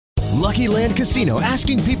Lucky Land Casino,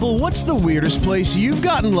 asking people, what's the weirdest place you've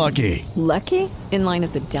gotten lucky? Lucky? In line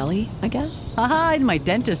at the deli, I guess? Aha, in my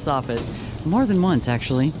dentist's office. More than once,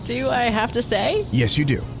 actually. Do I have to say? Yes, you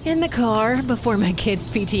do. In the car before my kids'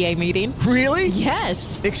 PTA meeting. Really?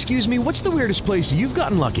 Yes. Excuse me, what's the weirdest place you've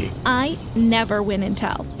gotten lucky? I never win and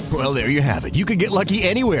tell. Well, there you have it. You can get lucky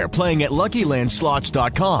anywhere, playing at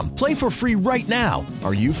LuckyLandSlots.com. Play for free right now.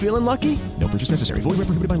 Are you feeling lucky? No purchase necessary. Void where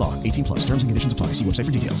prohibited by law. 18 plus. Terms and conditions apply. See website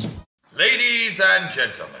for details. Ladies and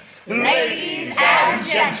gentlemen. Ladies and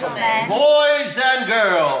gentlemen. Boys and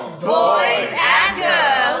girls. Boys and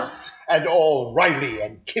girls. And all Riley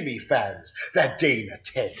and Kimmy fans that deign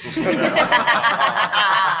attend.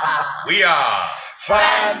 We are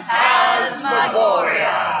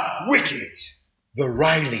Phantasmagoria. Wicked, the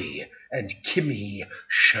Riley and Kimmy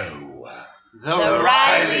Show. The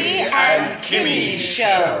Riley and Kimmy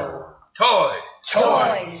Show. Toys.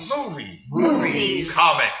 Movies.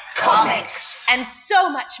 Comics. And so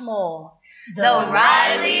much more. The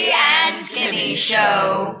Riley and Kimmy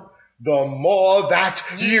Show. The more that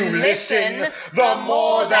you listen, the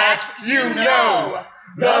more that you know.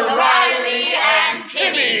 The Riley and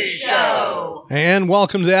Kimmy Show. And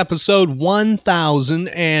welcome to episode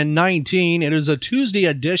 1019. It is a Tuesday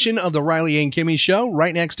edition of the Riley and Kimmy Show.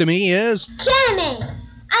 Right next to me is... Kimmy!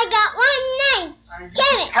 I got one name.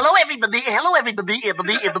 Kimmy! Hello, everybody.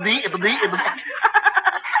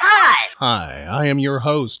 Hi. Hi, I am your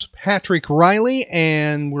host, Patrick Riley,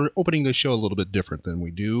 and we're opening the show a little bit different than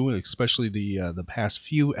we do, especially the past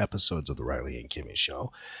few episodes of the Riley and Kimmy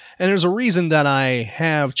Show. And there's a reason that I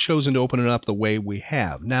have chosen to open it up the way we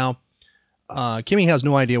have. Now, Kimmy has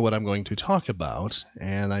no idea what I'm going to talk about,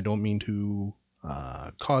 and I don't mean to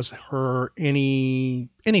cause her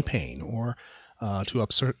any pain or to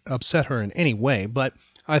upset her in any way, but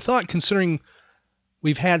I thought, considering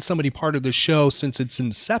we've had somebody part of the show since its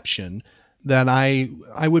inception, that I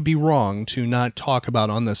would be wrong to not talk about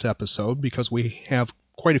on this episode, because we have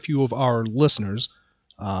quite a few of our listeners,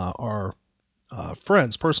 our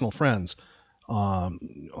friends, personal friends,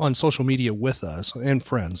 on social media with us, and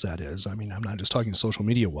friends, that is. I mean, I'm not just talking social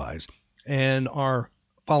media-wise, and are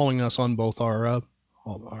following us on both our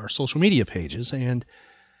social media pages, and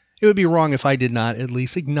it would be wrong if I did not at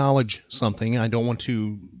least acknowledge something. I don't want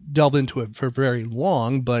to delve into it for very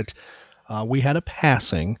long, but we had a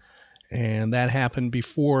passing, and that happened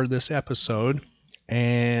before this episode,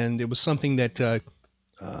 and it was something that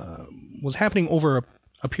was happening over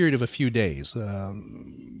a period of a few days.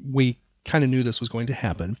 We kind of knew this was going to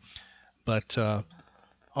happen, but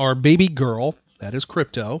our baby girl, that is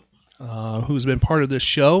Crypto, who's been part of this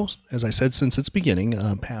show, as I said, since its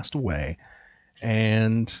beginning, passed away,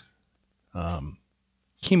 and...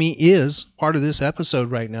 Kimmy is part of this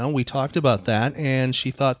episode right now. We talked about that, and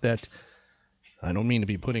she thought that, I don't mean to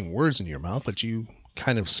be putting words in your mouth, but you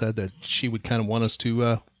kind of said that she would kind of want us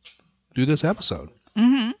to do this episode.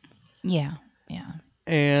 Mm-hmm. Yeah.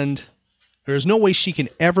 And there's no way she can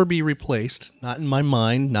ever be replaced, not in my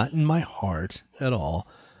mind, not in my heart at all.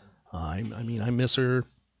 I mean, I miss her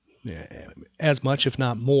as much, if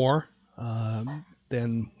not more,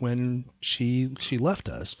 than when she left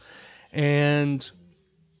us. And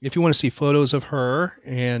if you want to see photos of her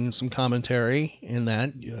and some commentary in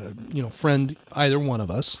that, friend either one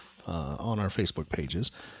of us on our Facebook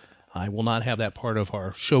pages. I will not have that part of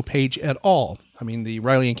our show page at all. I mean, the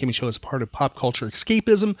Riley and Kimmy Show is part of pop culture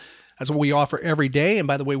escapism. That's what we offer every day. And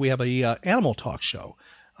by the way, we have a animal talk show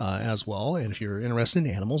as well. And if you're interested in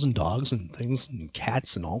animals and dogs and things and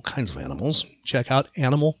cats and all kinds of animals, check out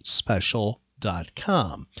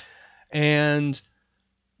animalspecial.com. And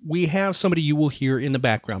we have somebody you will hear in the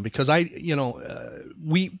background, because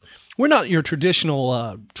we're not your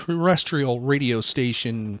traditional terrestrial radio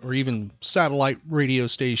station or even satellite radio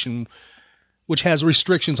station, which has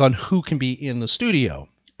restrictions on who can be in the studio.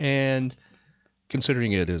 And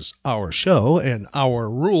considering it is our show and our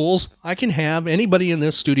rules, I can have anybody in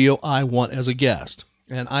this studio I want as a guest.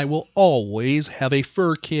 And I will always have a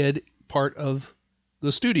fur kid part of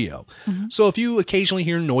the studio. Mm-hmm. So if you occasionally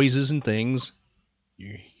hear noises and things,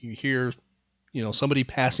 you hear, somebody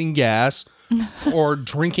passing gas or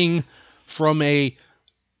drinking from a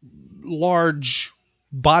large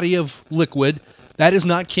body of liquid, that is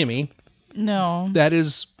not Kimmy. No. That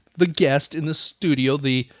is the guest in the studio,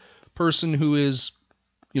 the person who is,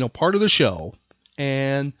 part of the show.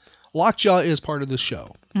 And Lockjaw is part of the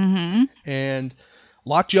show. Mm-hmm. And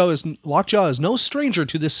Lockjaw is no stranger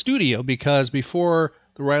to this studio, because before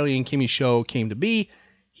the Riley and Kimmy Show came to be,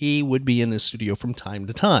 he would be in this studio from time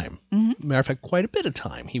to time. Mm-hmm. Matter of fact, quite a bit of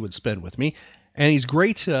time he would spend with me. And he's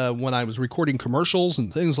great when I was recording commercials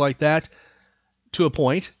and things like that. to a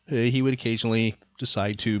point, he would occasionally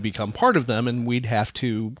decide to become part of them, and we'd have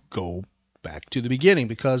to go back to the beginning,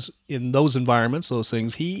 because in those environments, those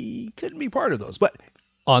things, he couldn't be part of those. But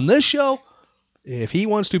on this show, if he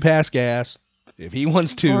wants to pass gas, if he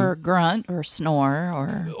wants to... Or grunt or snore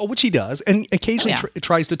or... Which he does, and occasionally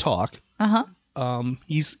tries to talk.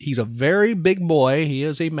 He's a very big boy. He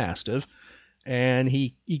is a mastiff, and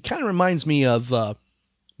he kind of reminds me of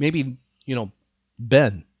maybe,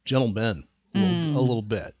 Ben, Gentle Ben, a little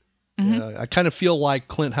bit. I kind of feel like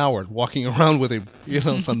Clint Howard walking around with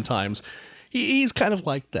him, sometimes. He's kind of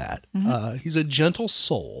like that. He's a gentle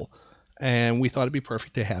soul, and we thought it'd be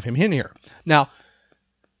perfect to have him in here. Now,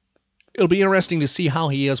 it'll be interesting to see how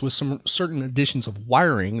he is with some certain additions of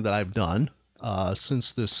wiring that I've done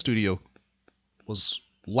since the studio was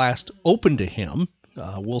last open to him.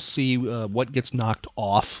 We'll see what gets knocked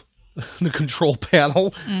off the control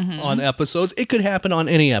panel on episodes. It could happen on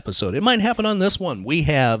any episode. It might happen on this one. We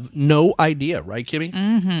have no idea, right, Kimmy?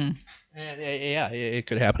 Mm-hmm. Yeah, it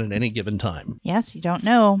could happen at any given time. Yes, you don't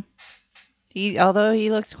know. Although he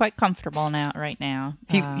looks quite comfortable right now.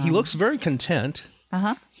 He looks very content.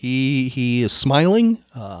 Uh-huh. He is smiling.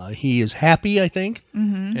 He is happy, I think.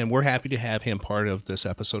 And we're happy to have him part of this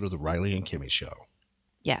episode of the Riley and Kimmy Show.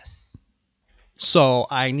 Yes. So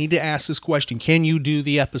I need to ask this question. Can you do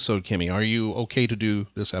the episode, Kimmy? Are you okay to do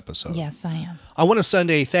this episode? Yes, I am. I want to send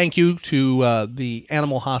a thank you to the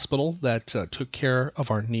animal hospital that took care of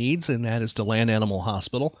our needs, and that is Deland Animal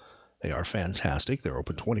Hospital. They are fantastic. They're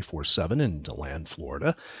open 24/7 in Deland,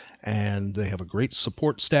 Florida, and they have a great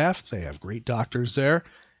support staff. They have great doctors there,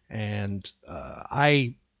 and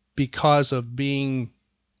because of being...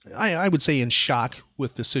 I would say in shock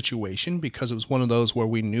with the situation, because it was one of those where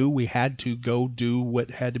we knew we had to go do what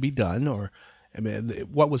had to be done,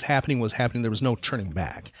 what was happening was happening. There was no turning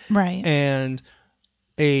back. Right. And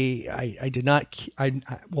I did not.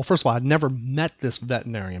 Well, first of all, I'd never met this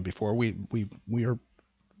veterinarian before. We are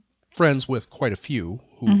friends with quite a few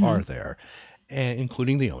who are there, and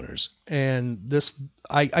including the owners. And this,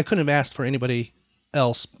 I couldn't have asked for anybody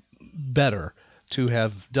else better to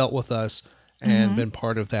have dealt with us and been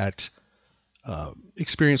part of that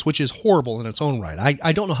experience, which is horrible in its own right.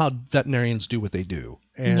 I don't know how veterinarians do what they do,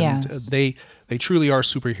 and they truly are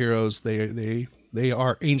superheroes. They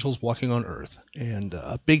are angels walking on earth. And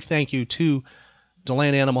a big thank you to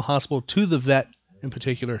Deland Animal Hospital, to the vet in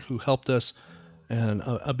particular who helped us, and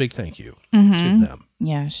a big thank you to them.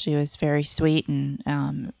 Yeah, she was very sweet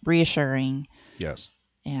and reassuring. Yes.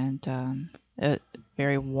 And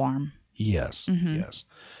very warm. Yes. Yes.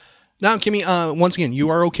 Now, Kimmy, once again, you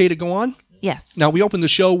are okay to go on? Yes. Now, we opened the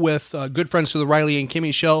show with good friends to the Riley and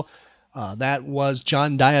Kimmy Show. That was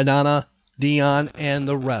John DiDonna, Dion, and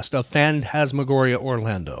the rest of Phantasmagoria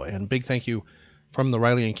Orlando. And big thank you from the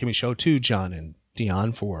Riley and Kimmy Show to John and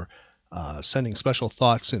Dion for sending special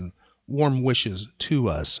thoughts and warm wishes to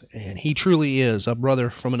us. And he truly is a brother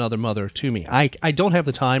from another mother to me. I don't have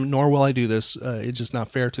the time, nor will I do this. It's just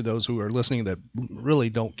not fair to those who are listening that really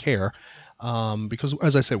don't care. Because,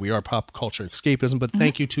 as I said, we are pop culture escapism, but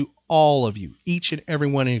thank you to all of you, each and every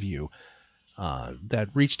one of you that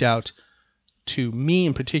reached out to me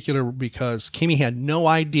in particular, because Kimmy had no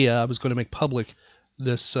idea I was going to make public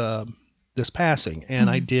this passing, and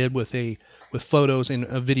I did with photos and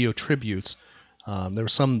video tributes. There were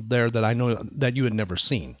some there that I know that you had never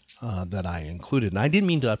seen that I included, and I didn't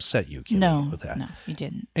mean to upset you, Kimmy, with that. No, you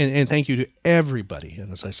didn't. And thank you to everybody,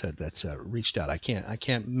 and as I said, that reached out. I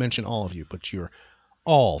can't mention all of you, but you're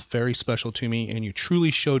all very special to me, and you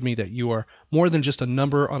truly showed me that you are more than just a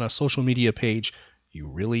number on a social media page. You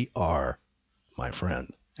really are my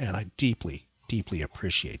friend, and I deeply, deeply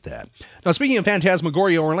appreciate that. Now, speaking of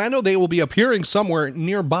Phantasmagoria Orlando, they will be appearing somewhere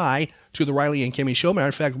nearby to the Riley and Kimmy Show. Matter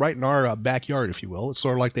of fact, right in our backyard, if you will. It's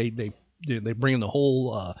sort of like they bring in the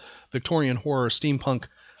whole Victorian horror steampunk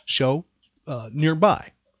show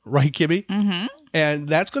nearby. Right, Kimmy? Mm-hmm. And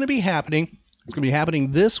that's going to be happening. It's going to be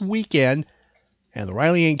happening this weekend. And the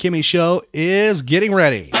Riley and Kimmy Show is getting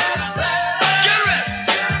ready.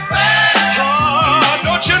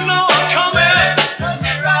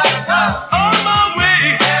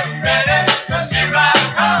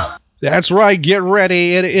 That's right, get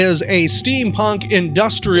ready. It is a steampunk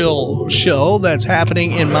industrial show that's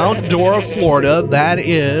happening in Mount Dora, Florida. That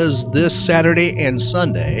is this Saturday and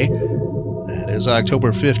Sunday. That is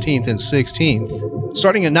October 15th and 16th.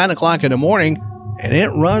 Starting at 9 o'clock in the morning, and it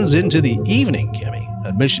runs into the evening, Kimmy.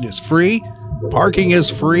 Admission is free. Parking is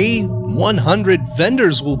free. 100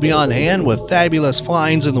 vendors will be on hand with fabulous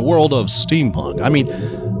finds in the world of steampunk. I mean,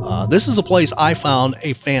 this is a place I found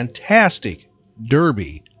a fantastic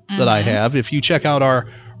derby that I have. If you check out our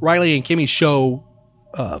Riley and Kimmy Show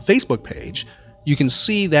Facebook page, you can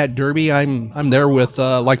see that derby. I'm there with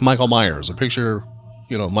like Michael Myers, a picture,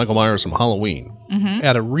 Michael Myers from Halloween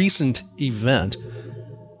at a recent event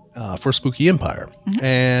for Spooky Empire,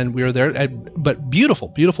 and we were there. But beautiful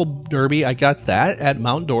derby. I got that at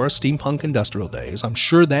Mount Dora Steampunk Industrial Days. I'm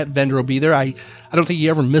sure that vendor will be there. I don't think he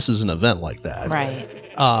ever misses an event like that. Right.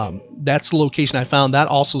 That's the location I found. That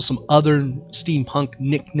also some other steampunk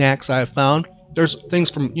knickknacks I have found. There's things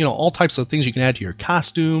from all types of things you can add to your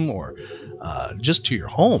costume or just to your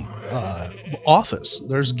home office.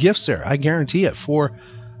 There's gifts there. I guarantee it for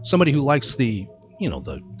somebody who likes the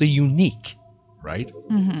unique, right?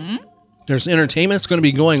 Mm-hmm. There's entertainment that's going to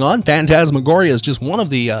be going on. Phantasmagoria is just one of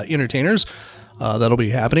the entertainers that'll be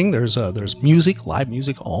happening. There's music, live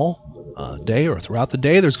music all day or throughout the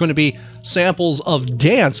day. There's going to be samples of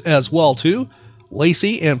dance as well too.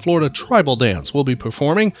 Lacey and Florida Tribal Dance will be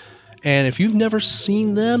performing. And if you've never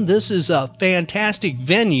seen them, this is a fantastic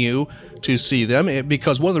venue to see them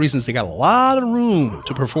because one of the reasons they got a lot of room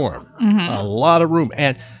to perform. A lot of room.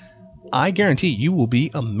 And I guarantee you will be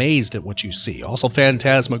amazed at what you see. Also,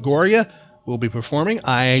 Phantasmagoria will be performing.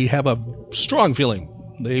 I have a strong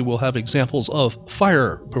feeling they will have examples of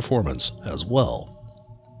fire performance as well.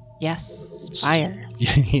 Yes, fire.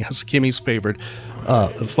 Yes, Kimmy's favorite,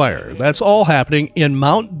 fire. That's all happening in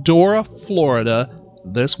Mount Dora, Florida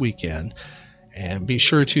this weekend. And be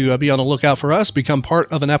sure to be on the lookout for us. Become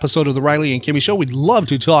part of an episode of the Riley and Kimmy Show. We'd love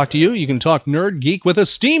to talk to you. You can talk nerd, geek with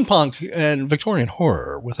us, steampunk, and Victorian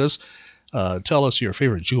horror with us. Tell us your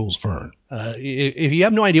favorite Jules Verne. If you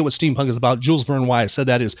have no idea what steampunk is about, Jules Verne, why I said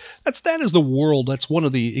that is the world. That's one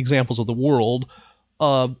of the examples of the world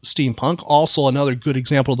of steampunk. Also, another good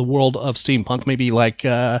example of the world of steampunk, maybe like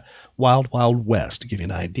Wild Wild West, to give you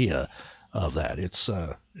an idea of that. It's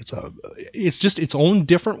just its own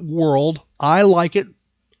different world. I like it.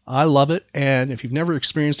 I love it. And if you've never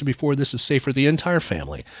experienced it before, this is safe for the entire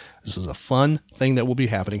family. This is a fun thing that will be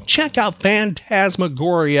happening. Check out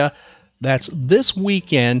Phantasmagoria. That's this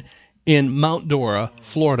weekend in Mount Dora,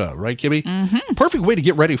 Florida. Right, Kimmy? Mm-hmm. Perfect way to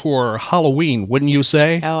get ready for Halloween, wouldn't you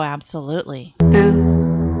say? Oh, absolutely.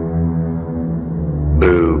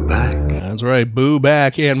 Boo back. That's right, boo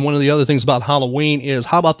back. And one of the other things about Halloween is,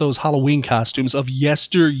 how about those Halloween costumes of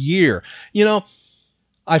yesteryear?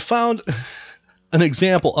 I found an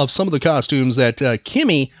example of some of the costumes that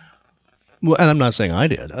Kimmy, and I'm not saying I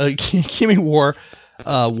did, Kimmy wore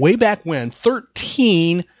way back when,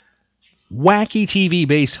 13 wacky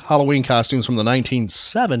TV-based Halloween costumes from the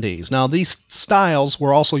 1970s. Now, these styles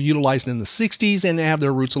were also utilized in the 60s and have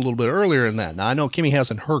their roots a little bit earlier than that. Now, I know Kimmy has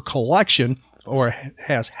in her collection, or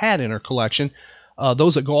has had in her collection,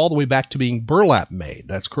 those that go all the way back to being burlap made.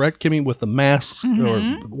 That's correct, Kimmy, with the masks,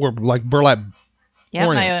 or like burlap.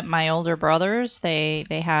 Yeah, my older brothers, they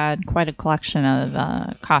had quite a collection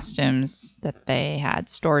of costumes that they had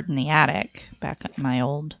stored in the attic back at my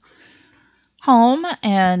old home,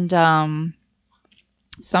 and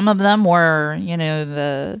some of them were,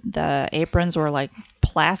 the aprons were like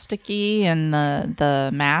plasticky, and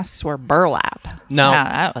the masks were burlap.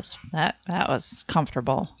 Now that was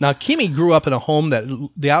comfortable. Now, Kimmy grew up in a home that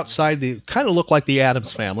the outside kind of looked like the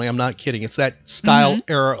Addams Family. I'm not kidding. It's that style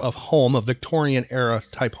era of home, a Victorian era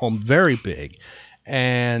type home, very big,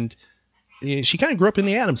 and she kind of grew up in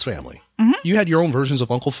the Addams Family. You had your own versions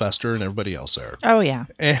of Uncle Fester and everybody else there. Oh, yeah.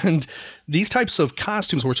 And these types of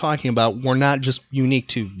costumes we're talking about were not just unique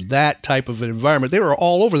to that type of an environment. They were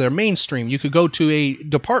all over there, mainstream. You could go to a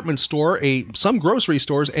department store, some grocery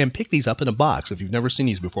stores, and pick these up in a box if you've never seen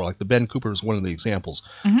these before. Like the Ben Cooper is one of the examples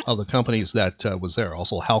of the companies that was there.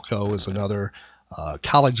 Also, Halco is another,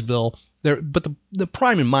 Collegeville. But the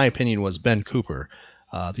prime, in my opinion, was Ben Cooper.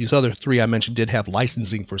 These other three I mentioned did have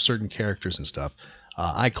licensing for certain characters and stuff.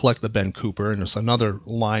 I collect the Ben Cooper, and there's another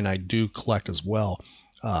line I do collect as well.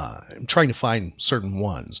 I'm trying to find certain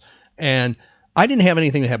ones. And I didn't have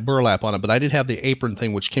anything that had burlap on it, but I did have the apron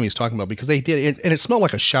thing, which Kimmy's talking about, because they did it, and it smelled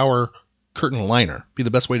like a shower curtain liner, be the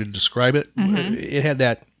best way to describe it. It had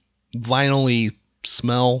that vinyl-y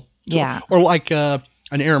smell. Yeah. Or like an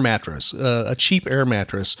air mattress, a cheap air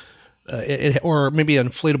mattress, or maybe an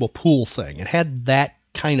inflatable pool thing. It had that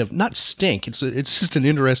kind of, not stink, it's just an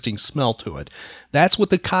interesting smell to it. That's what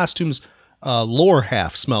the costumes lower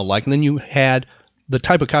half smelled like. And then you had the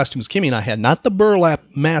type of costumes Kimmy and I had, not the burlap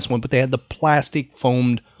mask one, but they had the plastic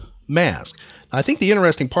foamed mask. Now, I think the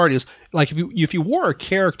interesting part is, like, if you wore a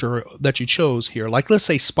character that you chose here, like let's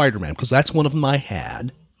say Spider-Man, because that's one of them I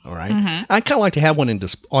had, all right? I kind of like to have one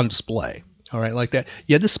on display, all right, like that.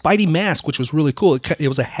 You had the Spidey mask, which was really cool. It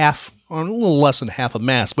was a half, or a little less than half a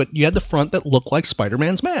mask, but you had the front that looked like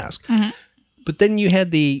Spider-Man's mask. But then you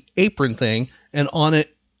had the apron thing, and on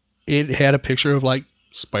it had a picture of like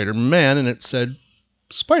Spider-Man, and it said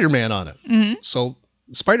Spider-Man on it. Mm-hmm. So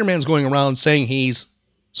Spider-Man's going around saying he's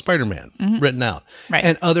Spider-Man, written out. Right.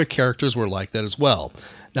 And other characters were like that as well.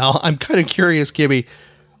 Now, I'm kind of curious, Kimmy,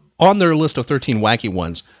 on their list of 13 wacky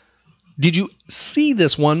ones, did you see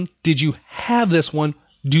this one? Did you have this one?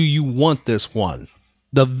 Do you want this one?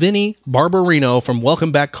 The Vinnie Barbarino from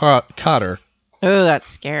Welcome Back, Kotter. Oh, that's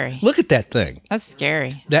scary. Look at that thing. That's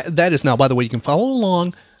scary. That is now, by the way, you can follow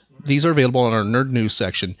along. These are available on our Nerd News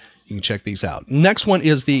section. You can check these out. Next one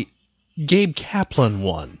is the Gabe Kaplan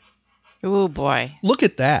one. Oh, boy. Look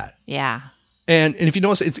at that. Yeah. And if you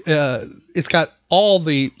notice, it's got all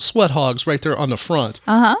the sweat hogs right there on the front.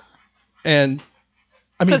 Uh-huh. And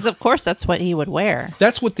I mean, because of course that's what he would wear.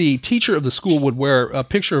 That's what the teacher of the school would wear, a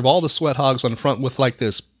picture of all the sweat hogs on the front with like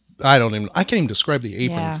this, I can't even describe the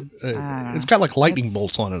apron. Yeah. It's got like lightning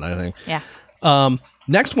bolts on it, I think. Yeah.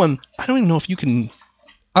 Next one, I don't even know if you can,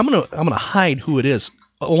 I'm going to hide who it is.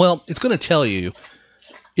 Well, it's going to tell you.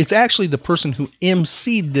 It's actually the person who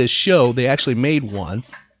emceed this show. They actually made one.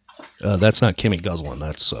 That's not Kimmy Guzzlin.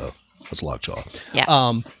 That's Lockjaw.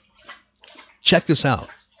 Yeah. Check this out.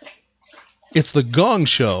 It's the Gong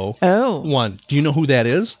Show one. Do you know who that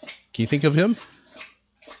is? Can you think of him?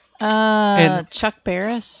 Chuck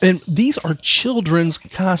Barris. And these are children's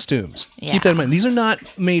costumes. Yeah. Keep that in mind. These are not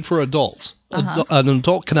made for adults. An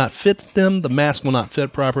adult cannot fit them. The mask will not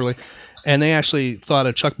fit properly. And they actually thought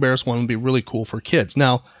a Chuck Barris one would be really cool for kids.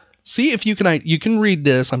 Now, see if you can read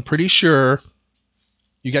this. I'm pretty sure.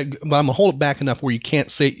 But I'm gonna hold it back enough where you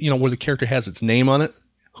can't say, where the character has its name on it.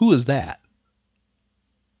 Who is that?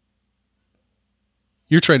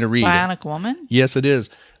 You're trying to read Bionic Woman? Yes, it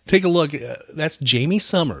is. Take a look. That's Jamie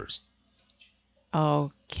Summers.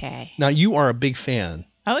 Okay. Now, you are a big fan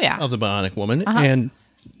of the Bionic Woman and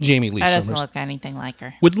Jamie Lee Summers. That doesn't look anything like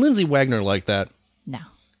her. Would Lindsay Wagner like that? No.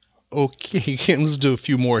 Okay, let's do a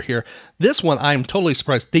few more here. This one, I'm totally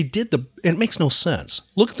surprised. They did it makes no sense.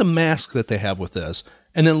 Look at the mask that they have with this,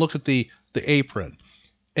 and then look at the apron.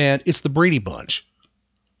 And it's the Brady Bunch.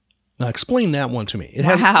 Now, explain that one to me. It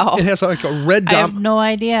has like a red I have no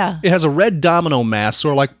idea. It has a red domino mask,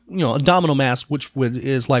 sort of like, a domino mask, which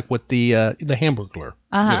is like what the Hamburglar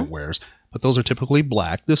wears. But those are typically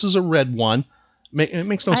black. This is a red one. It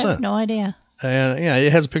makes no sense. I have no idea. And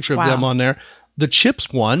it has a picture of them on there. The Chips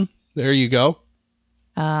one, there you go.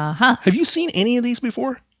 Have you seen any of these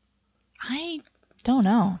before? I don't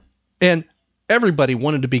know. And everybody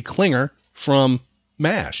wanted to be Klinger from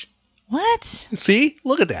MASH. What? See?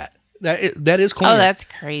 Look at that. That is Klinger. Oh, that's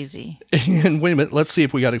crazy. And wait a minute. Let's see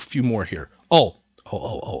if we got a few more here. Oh.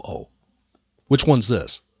 Which one's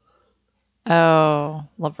this? Oh,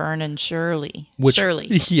 Laverne and Shirley. Shirley.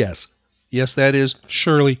 Yes. Yes, that is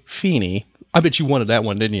Shirley Feeney. I bet you wanted that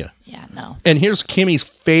one, didn't you? Yeah, no. And here's Kimmy's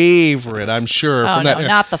favorite, I'm sure. Oh, no,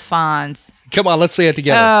 not the Fonz. Come on, let's say it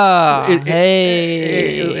together. Oh,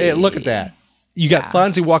 hey. Look at that. You got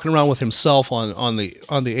Fonzie walking around with himself on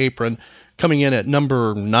the apron, coming in at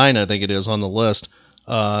number 9, I think it is, on the list.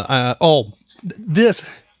 This.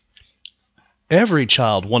 Every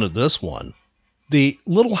child wanted this one. The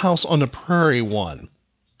Little House on the Prairie one.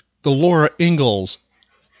 The Laura Ingalls.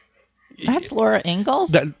 That's Laura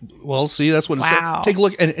Ingalls? See, that's what it wow. said. Take a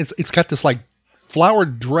look, and it's got this like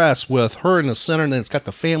flowered dress with her in the center, and then it's got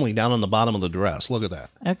the family down on the bottom of the dress. Look at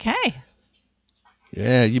that. Okay.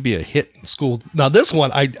 Yeah, you'd be a hit in school. Now, this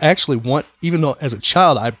one, I actually want, even though as a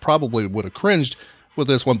child I probably would have cringed with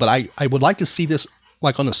this one, but I would like to see this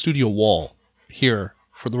like on the studio wall here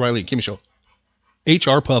for the Riley and Kimmy Show.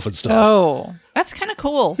 HR Puff and stuff. Oh, that's kind of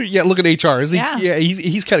cool. Yeah, look at HR. Isn't he? Yeah,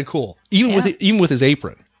 he's kind of cool. Even with his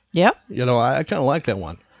apron. Yep. I kind of like that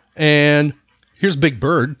one. And here's Big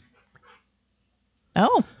Bird.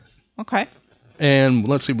 Oh, okay. And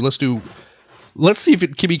let's see if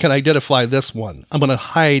Kimmy can identify this one. I'm going to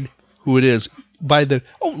hide who it is by the...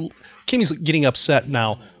 Oh, Kimmy's getting upset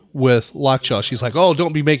now with Lockjaw. She's like, oh,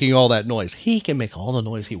 don't be making all that noise. He can make all the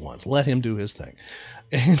noise he wants. Let him do his thing.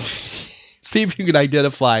 And see if you can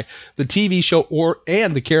identify the TV show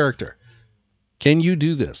and the character. Can you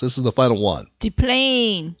do this? This is the final one.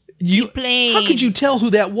 Deplane. How could you tell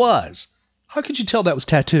who that was? How could you tell that was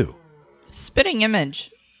Tattoo? Spitting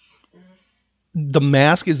image. The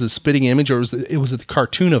mask is the spitting image, or was it the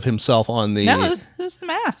cartoon of himself on the... No, it was the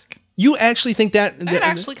mask. You actually think that... That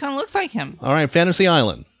actually kind of looks like him. All right, Fantasy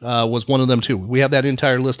Island was one of them, too. We have that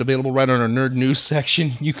entire list available right on our Nerd News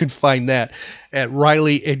section. You can find that at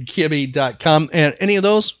RileyandKimmy.com. And any of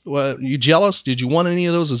those, you jealous? Did you want any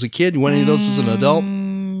of those as a kid? You want any of those as an adult?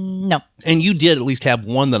 No. And you did at least have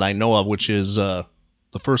one that I know of, which is the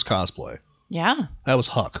first cosplay. Yeah. That was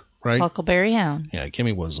Huck. right? Huckleberry Hound. Yeah,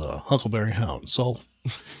 Kimmy was a Huckleberry Hound. So,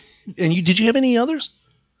 and did you have any others?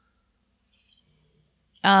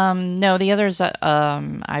 No, the others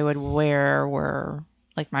I would wear were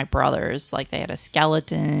like my brothers. Like they had a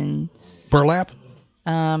skeleton. Burlap?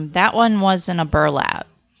 That one wasn't a burlap.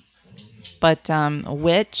 But a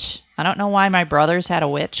witch. I don't know why my brothers had a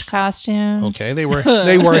witch costume. Okay, they were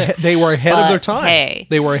ahead of their time. Hey,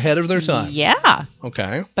 they were ahead of their time. Yeah.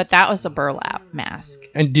 Okay. But that was a burlap mask.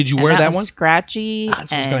 And did you wear that one? Scratchy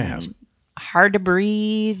That's what I was going to ask. Hard to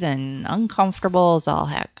breathe and uncomfortable as all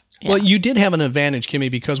heck. Yeah. Well, you did have an advantage, Kimmy,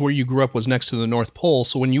 because where you grew up was next to the North Pole.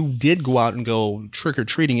 So when you did go out and go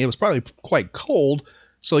trick-or-treating, it was probably quite cold.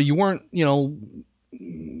 So you weren't,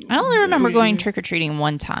 I only remember going trick-or-treating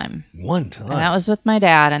one time. One time? And that was with my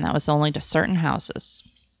dad, and that was only to certain houses.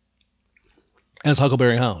 As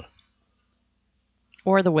Huckleberry Hound?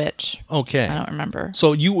 Or the witch. Okay. I don't remember.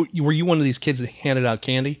 So were you one of these kids that handed out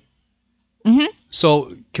candy? Mm-hmm.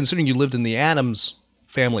 So considering you lived in the Addams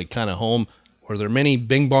family kind of home, were there many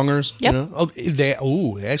bing bongers? Yep. They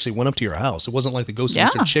actually went up to your house. It wasn't like the Ghost of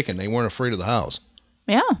Mr. Chicken. They weren't afraid of the house.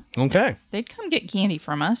 Yeah. Okay. They'd come get candy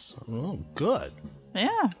from us. Oh, good.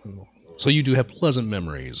 Yeah. So you do have pleasant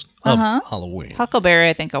memories of Halloween. Huckleberry,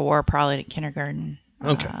 I think I wore probably to kindergarten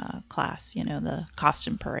class, the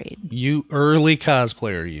costume parade. You early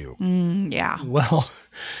cosplayer, you. Yeah. Well,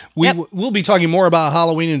 we'll be talking more about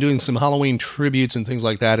Halloween and doing some Halloween tributes and things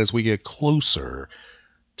like that as we get closer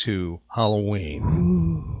to Halloween.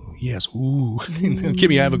 Ooh, yes. Ooh.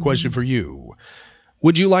 Kimmy, I have a question for you.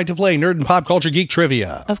 Would you like to play Nerd and Pop Culture Geek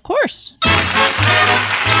Trivia? Of course.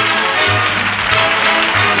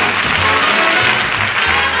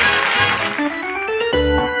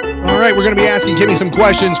 All right, we're going to be asking Kimmy some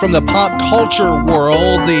questions from the pop culture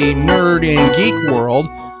world, the nerd and geek world.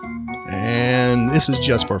 And this is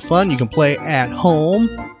just for fun. You can play at home,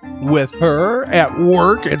 with her, at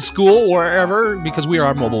work, at school, wherever, because we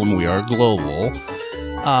are mobile and we are global.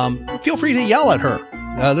 Feel free to yell at her.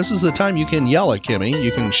 This is the time you can yell at Kimmy.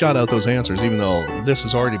 You can shout out those answers, even though this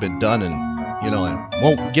has already been done and, it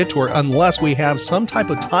won't get to her unless we have some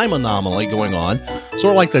type of time anomaly going on,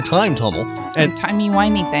 sort of like the time tunnel. Some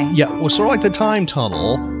timey-wimey thing. Yeah, well, sort of like the time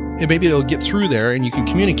tunnel, and maybe it'll get through there and you can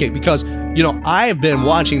communicate because, I've been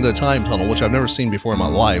watching the time tunnel, which I've never seen before in my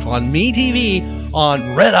life, on MeTV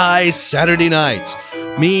on Red Eye Saturday nights.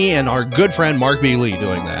 Me and our good friend Marc B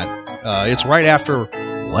doing that. It's right after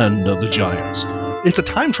Land of the Giants. It's a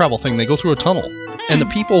time travel thing. They go through a tunnel, and the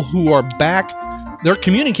people who are back, they're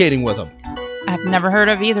communicating with them. I've never heard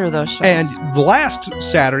of either of those shows. And the last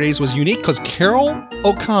Saturdays was unique because Carol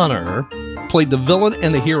O'Connor played the villain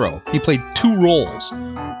and the hero. He played two roles.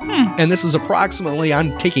 And this is approximately,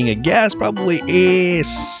 I'm taking a guess, probably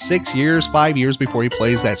 5 years before he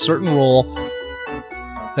plays that certain role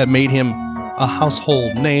that made him a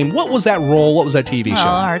household name. What was that role? What was that TV show?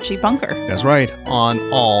 Archie Bunker. That's right,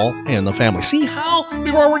 on All in the Family. See how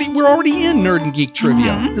we're already in Nerd and Geek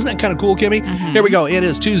Trivia. Isn't that kind of cool, Kimmy? Here we go. It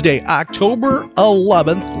is Tuesday, October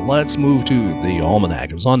 11th. Let's move to the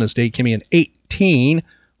almanac. It was on this date, Kimmy, in 18.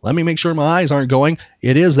 Let me make sure my eyes aren't going.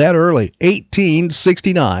 It is that early.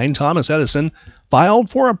 1869, Thomas Edison filed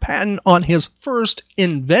for a patent on his first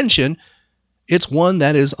invention. It's one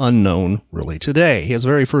that is unknown really today. His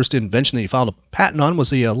very first invention that he filed a patent on was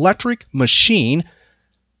the electric machine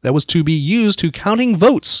that was to be used to counting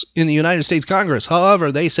votes in the United States Congress.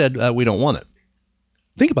 However, they said, we don't want it.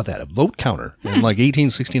 Think about that, a vote counter in like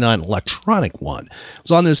 1869, electronic one. It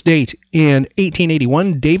was on this date in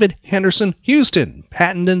 1881, David Henderson Houston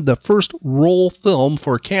patented the first roll film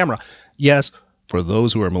for camera. Yes, for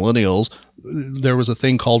those who are millennials, there was a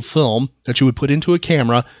thing called film that you would put into a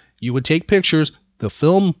camera. You would take pictures, the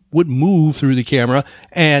film would move through the camera,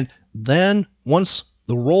 and then once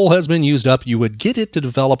the roll has been used up, you would get it to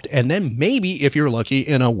develop, and then maybe, if you're lucky,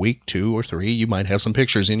 in a week, 2 or 3, you might have some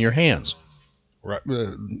pictures in your hands. Right.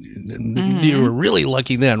 You were really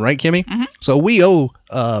lucky then, right, Kimmy? So we owe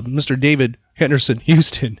Mr. David Henderson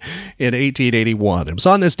Houston in 1881. It was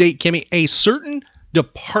on this date, Kimmy, a certain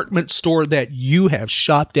department store that you have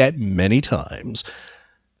shopped at many times.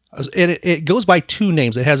 And it goes by two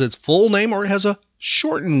names. It has its full name or it has a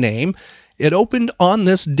shortened name. It opened on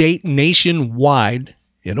this date nationwide.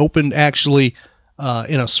 It opened actually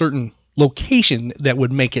in a certain location that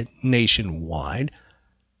would make it nationwide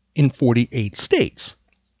in 48 states.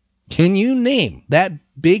 Can you name that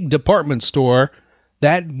big department store?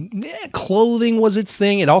 That clothing was its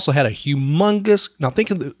thing. It also had a humongous, now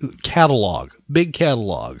think of the catalog, big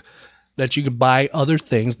catalog that you could buy other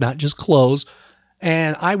things, not just clothes.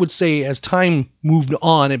 And I would say as time moved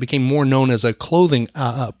on, it became more known as a clothing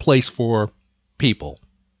place for people.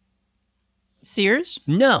 Sears?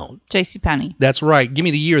 No. JCPenney. That's right. Give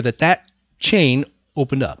me the year that chain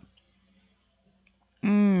opened up.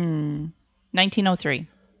 1903.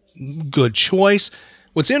 Good choice.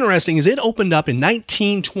 What's interesting is it opened up in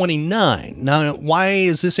 1929. Now, why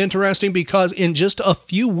is this interesting? Because in just a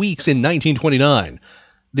few weeks in 1929,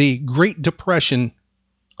 the Great Depression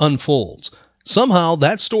unfolds. Somehow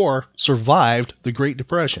that store survived the Great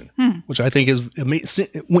Depression, which I think is amazing.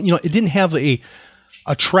 It didn't have a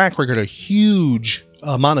track record, a huge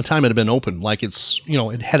amount of time it had been open. Like it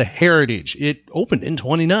had a heritage. It opened in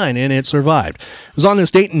 29 and it survived. It was on this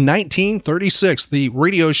date in 1936. The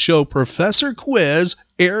radio show Professor Quiz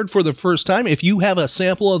aired for the first time. If you have a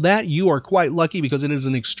sample of that, you are quite lucky because it is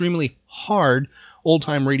an extremely hard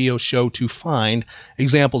old-time radio show to find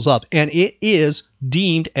examples of. And it is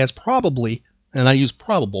deemed as probably, and I use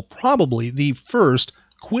probably the first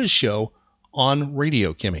quiz show on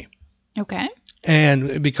radio, Kimmy. Okay. And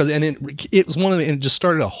it was one of the, and it just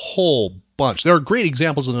started a whole bunch. There are great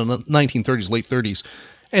examples in the 1930s, late 30s,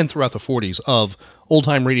 and throughout the 40s of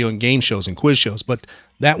old-time radio and game shows and quiz shows. But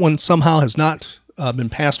that one somehow has not been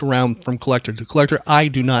passed around from collector to collector. I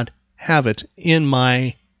do not have it in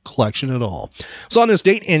my collection at all. So on this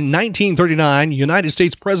date in 1939, United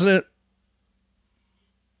States President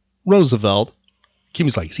Roosevelt,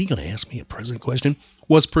 Kimmy's like, is he going to ask me a president question?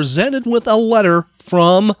 Was presented with a letter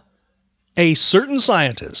from a certain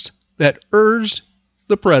scientist that urged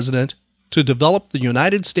the president to develop the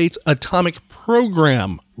United States atomic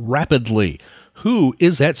program rapidly. Who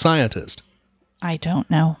is that scientist? I don't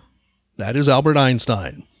know. That is Albert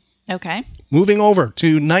Einstein. Okay. Moving over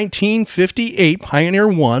to 1958, Pioneer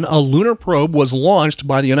 1, a lunar probe was launched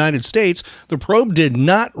by the United States. The probe did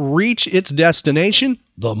not reach its destination,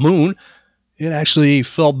 the moon. It actually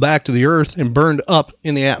fell back to the Earth and burned up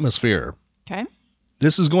in the atmosphere. Okay.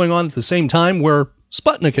 This is going on at the same time where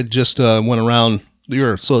Sputnik had just went around the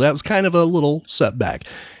Earth, so that was kind of a little setback.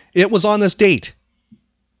 It was on this date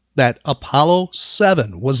that Apollo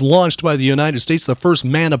 7 was launched by the United States. The first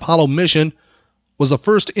manned Apollo mission was the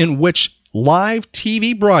first in which live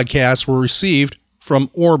TV broadcasts were received from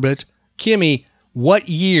orbit. Kimmy, what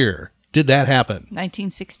year did that happen?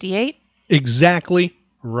 1968. Exactly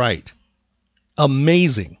right.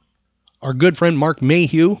 Amazing. Our good friend Mark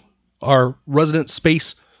Mayhew, our resident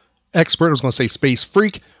space expert, I was going to say space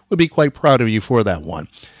freak, would be quite proud of you for that one.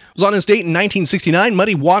 It was on this date in 1969.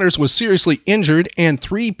 Muddy Waters was seriously injured and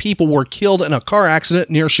 3 people were killed in a car accident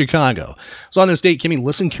near Chicago. It was on this date, Kimmy,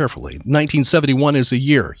 listen carefully. 1971 is the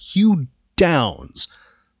year Hugh Downs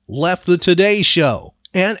left the Today Show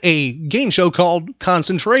and a game show called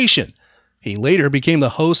Concentration. He later became the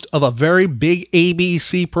host of a very big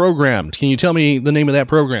ABC program. Can you tell me the name of that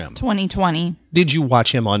program? 2020. Did you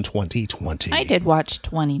watch him on 2020? I did watch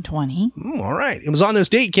 2020. All right. It was on this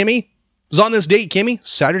date, Kimmy.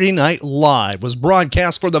 Saturday Night Live was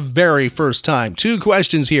broadcast for the very first time. 2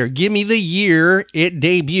 questions here. Give me the year it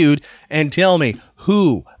debuted and tell me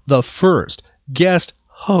who the first guest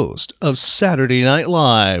host of Saturday Night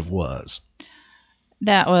Live was.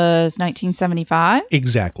 That was 1975.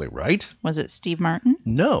 Exactly right. Was it Steve Martin?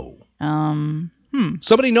 No.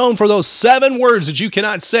 Somebody known for those 7 words that you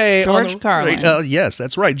cannot say. George Carlin. Yes,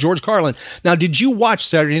 that's right. George Carlin. Now, did you watch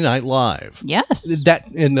Saturday Night Live? Yes.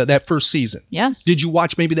 That first season? Yes. Did you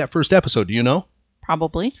watch maybe that first episode? Do you know?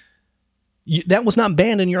 Probably. That was not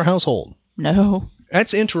banned in your household? No.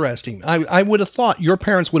 That's interesting. I would have thought your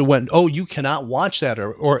parents would have went, oh, you cannot watch that,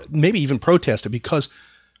 or maybe even protested, because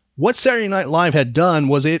what Saturday Night Live had done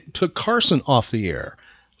was it took Carson off the air.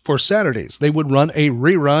 For Saturdays, they would run a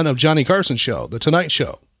rerun of Johnny Carson's show, The Tonight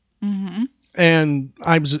Show. Mm-hmm. And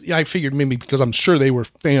I figured maybe because I'm sure they were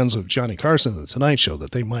fans of Johnny Carson and The Tonight Show that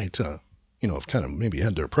they might, have kind of maybe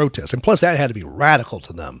had their protest. And plus, that had to be radical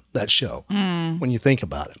to them, that show, when you think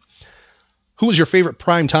about it. Who was your favorite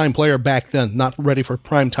primetime player back then? Not ready for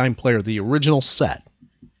primetime player, the original set.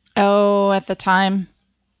 Oh, at the time,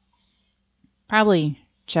 probably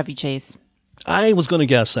Chevy Chase. I was going to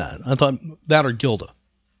guess that. I thought that or Gilda.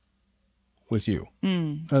 With you.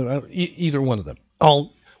 Either one of them. I'm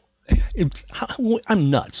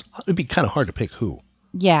nuts. It'd be kind of hard to pick who.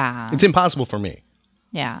 Yeah. It's impossible for me.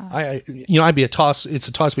 Yeah. I'd be a toss. It's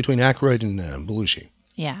a toss between Aykroyd and Belushi.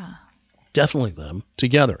 Yeah. Definitely them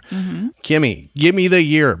together. Mm-hmm. Kimmy, give me the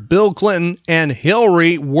year Bill Clinton and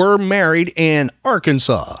Hillary were married in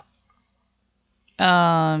Arkansas.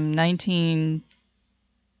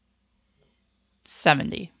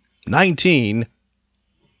 1970.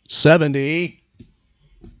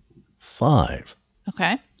 1975.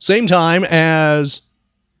 Okay. Same time as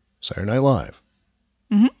Saturday Night Live.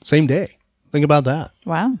 Mm-hmm. Same day. Think about that.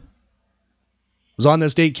 Wow. was on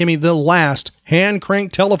this date, Kimmy, the last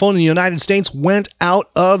hand-cranked telephone in the United States went out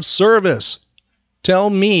of service. Tell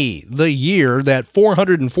me the year that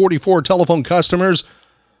 444 telephone customers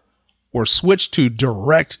were switched to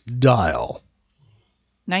direct dial.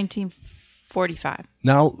 1945.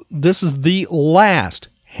 Now, this is the last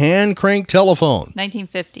hand-cranked telephone.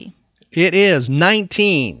 1950. It is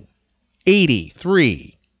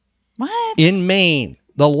 1983. What? In Maine,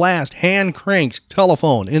 the last hand-cranked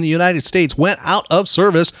telephone in the United States went out of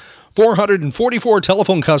service. 444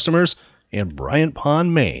 telephone customers in Bryant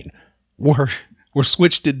Pond, Maine were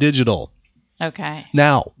switched to digital. Okay.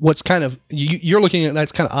 Now, what's kind of, you're looking at,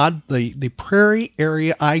 that's kind of odd. The prairie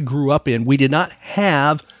area I grew up in, we did not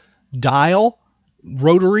have dial,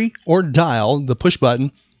 rotary, or dial, the push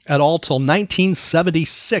button, at all till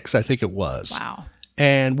 1976, I think it was. Wow.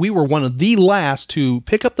 And we were one of the last to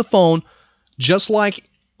pick up the phone, just like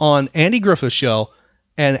on Andy Griffith's show,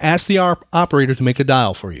 and ask the operator to make a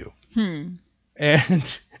dial for you.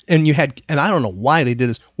 And you had, and I don't know why they did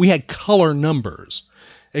this, we had color numbers.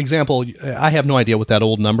 Example, I have no idea what that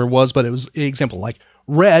old number was, but it was example like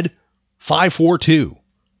red 542,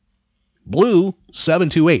 blue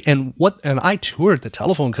 728, and I toured the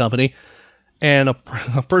telephone company, and a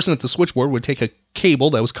person at the switchboard would take a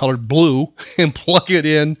cable that was colored blue and plug it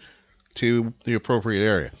in to the appropriate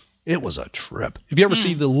area. It was a trip. If you ever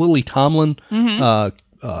see the Lily Tomlin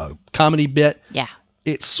comedy bit, yeah,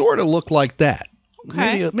 it sort of looked like that.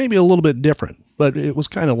 Okay. Maybe a little bit different, but it was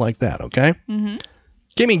kind of like that. Okay. Mm-hmm.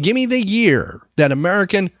 Give me the year that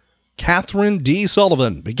American Catherine D.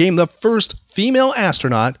 Sullivan became the first female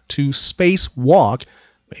astronaut to spacewalk.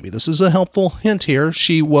 Maybe this is a helpful hint here.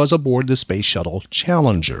 She was aboard the Space Shuttle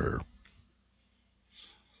Challenger.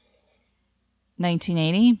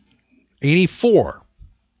 1980? 84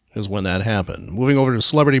 is when that happened. Moving over to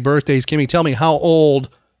celebrity birthdays, Kimmy, tell me how old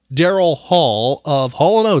Daryl Hall of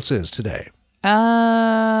Hall & Oates is today.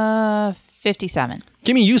 57.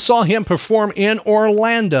 Kimmy, you saw him perform in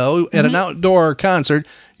Orlando at an outdoor concert.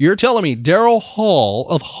 You're telling me Daryl Hall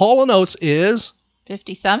of Hall & Oates is...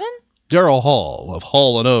 57? Daryl Hall of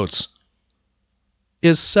Hall & Oates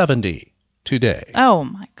is 70 today. Oh,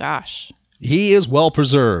 my gosh. He is well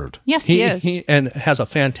preserved. Yes, he is. And has a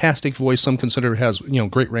fantastic voice. Some consider has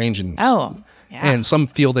great range. And some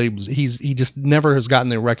feel that he just never has gotten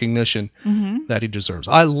the recognition that he deserves.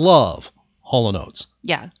 I love Hall & Oates.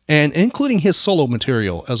 Yeah. And including his solo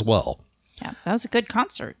material as well. Yeah, that was a good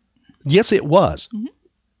concert. Yes, it was.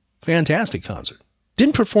 Fantastic concert.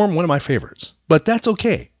 Didn't perform one of my favorites, but that's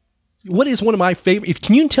okay. What is one of my favorite?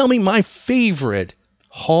 Can you tell me my favorite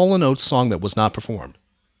Hall & Oates song that was not performed?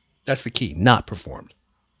 That's the key, not performed.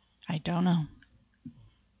 I don't know.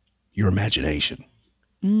 Your Imagination.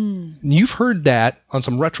 You've heard that on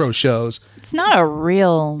some retro shows. It's not a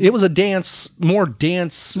real... It was a more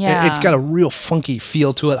dance. Yeah. It's got a real funky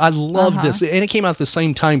feel to it. I love this. And it came out at the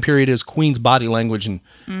same time period as Queen's Body Language and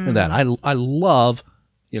that. I love,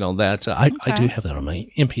 that. I do have that on my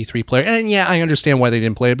MP3 player. And yeah, I understand why they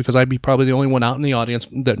didn't play it, because I'd be probably the only one out in the audience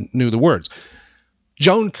that knew the words.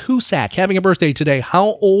 Joan Cusack having a birthday today.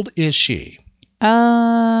 How old is she?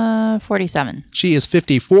 47. She is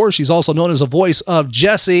 54. She's also known as a voice of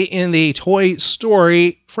Jessie in the Toy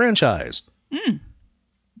Story franchise.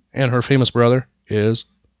 And her famous brother is?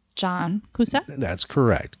 John Cusack. That's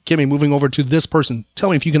correct. Kimmy, moving over to this person. Tell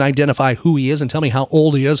me if you can identify who he is and tell me how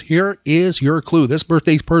old he is. Here is your clue. This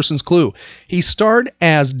birthday person's clue. He starred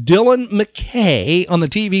as Dylan McKay on the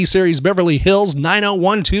TV series Beverly Hills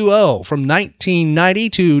 90210 from 1990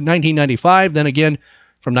 to 1995. Then again,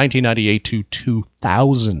 from 1998 to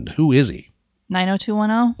 2000. Who is he?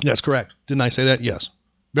 90210? That's correct. Didn't I say that? Yes.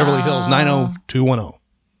 Beverly Hills 90210.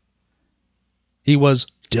 He was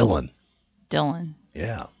Dylan. Dylan.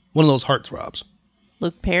 Yeah. One of those heartthrobs.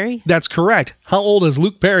 Luke Perry? That's correct. How old is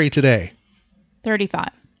Luke Perry today? 45.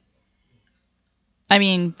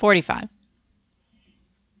 45.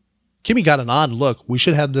 Kimmy got an odd look. We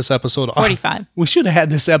should have this episode on 45. We should have had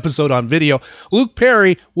this episode on video. Luke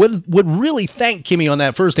Perry would really thank Kimmy on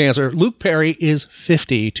that first answer. Luke Perry is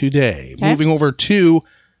 50 today. Okay. Moving over to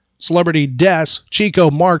celebrity deaths.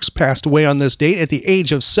 Chico Marx passed away on this date at the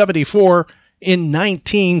age of 74 in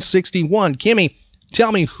 1961. Kimmy,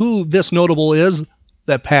 tell me who this notable is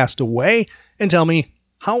that passed away, and tell me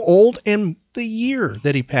how old and the year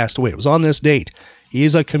that he passed away. It was on this date. He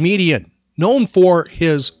is a comedian known for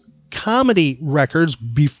his comedy records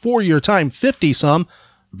before your time, 50-some,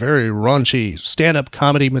 very raunchy stand-up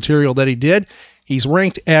comedy material that he did. He's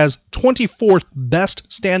ranked as 24th best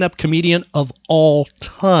stand-up comedian of all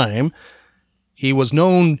time. He was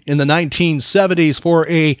known in the 1970s for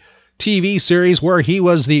a TV series where he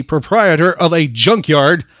was the proprietor of a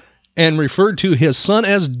junkyard and referred to his son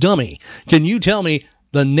as Dummy. Can you tell me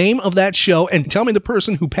the name of that show and tell me the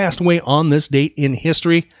person who passed away on this date in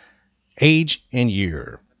history, age, and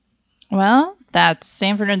year? Well, that's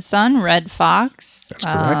Sanford and Son, Red Fox. That's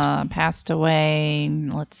correct. Passed away,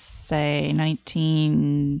 let's say,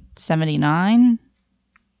 1979.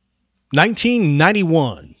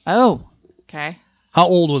 1991. Oh, okay. How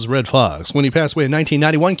old was Red Fox when he passed away in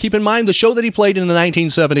 1991? Keep in mind the show that he played in the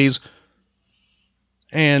 1970s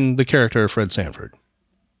and the character of Fred Sanford.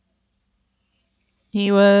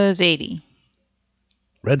 He was 80.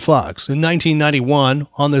 Red Fox in 1991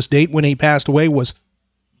 on this date when he passed away was,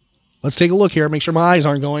 let's take a look here, make sure my eyes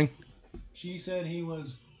aren't going. She said he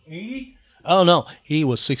was 80? Oh no, he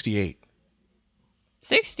was 68.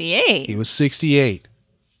 68? He was 68.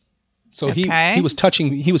 So okay. he was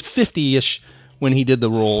 50-ish when he did the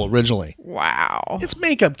role originally. Wow. It's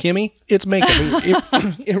makeup, Kimmy. It's makeup.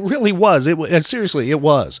 It really was. Seriously, it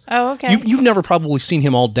was. Oh, okay. You've never probably seen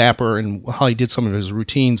him all dapper and how he did some of his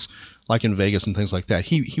routines, like in Vegas and things like that.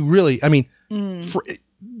 He really, I mean,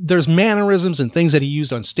 there's mannerisms and things that he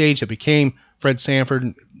used on stage that became Fred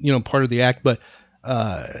Sanford, part of the act. But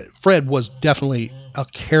Fred was definitely a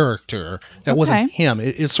character that wasn't him.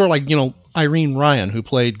 It's sort of like, Irene Ryan, who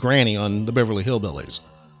played Granny on the Beverly Hillbillies.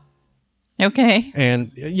 Okay.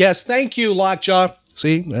 And yes, thank you, Lockjaw.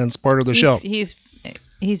 See, that's part of the show. He's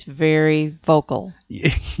very vocal.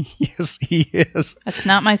 Yes, he is. That's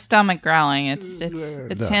not my stomach growling. It's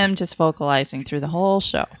him just vocalizing through the whole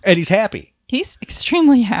show. And he's happy. He's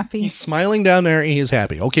extremely happy. He's smiling down there, and he is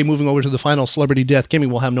happy. Okay, moving over to the final celebrity death. Kimmy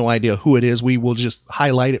will have no idea who it is. We will just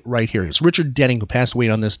highlight it right here. It's Richard Denning, who passed away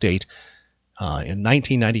on this date in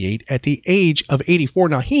 1998 at the age of 84.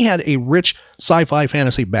 Now, he had a rich sci-fi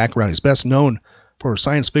fantasy background. He's best known for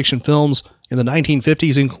science fiction films in the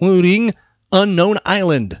 1950s, including Unknown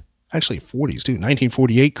Island. Actually, 40s, too.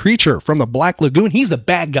 1948, Creature from the Black Lagoon. He's the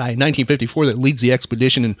bad guy in 1954 that leads the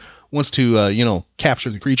expedition and wants to,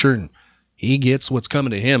 capture the creature, and he gets what's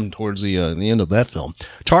coming to him towards the end of that film.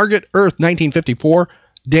 Target Earth, 1954.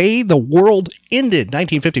 Day the World Ended,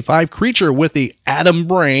 1955. Creature with the Atom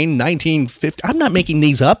Brain, 1950. I'm not making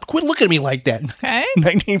these up. Quit looking at me like that. Okay.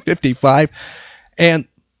 1955. And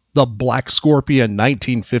The Black Scorpion,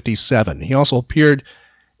 1957. He also appeared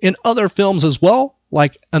in other films as well,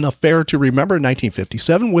 like An Affair to Remember,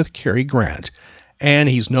 1957, with Cary Grant. And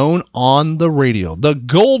he's known on the radio, the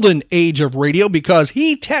golden age of radio, because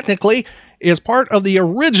he technically is part of the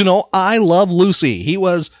original I Love Lucy. He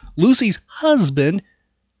was Lucy's husband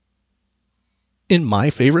in My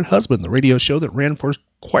Favorite Husband, the radio show that ran for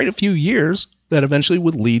quite a few years that eventually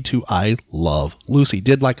would lead to I Love Lucy.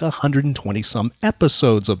 Did like 120 some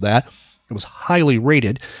episodes of that. It was highly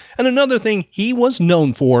rated. And another thing he was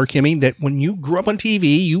known for, Kimmy, that when you grew up on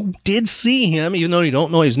TV, you did see him, even though you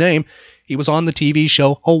don't know his name. He was on the TV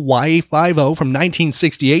show Hawaii Five-0 from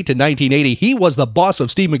 1968 to 1980. He was the boss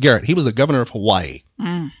of Steve McGarrett. He was the governor of Hawaii.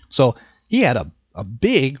 So he had a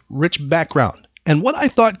big, rich background. And what I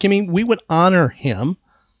thought, Kimmy, we would honor him,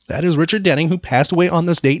 that is Richard Denning, who passed away on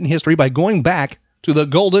this date in history by going back to the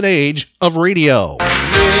golden age of radio. Radio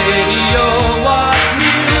was new.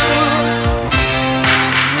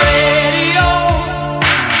 Radio,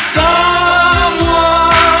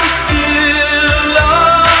 someone still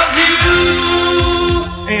loves you.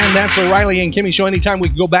 And that's the Riley and Kimmy Show. Anytime we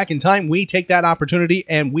go back in time, we take that opportunity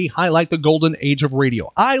and we highlight the golden age of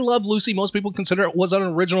radio. I Love Lucy, most people consider it was an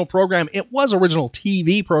original program. It was an original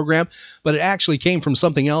TV program, but it actually came from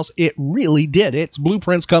something else. It really did. Its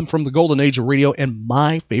blueprints come from the golden age of radio and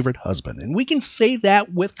My Favorite Husband. And we can say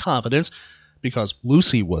that with confidence because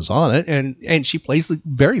Lucy was on it, and she plays the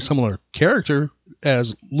very similar character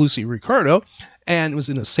as Lucy Ricardo, and it was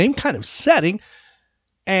in the same kind of setting,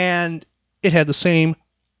 and it had the same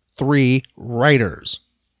three writers.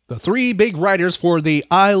 The three big writers for the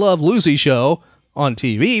I Love Lucy show on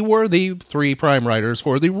TV were the three prime writers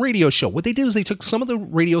for the radio show. What they did is they took some of the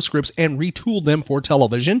radio scripts and retooled them for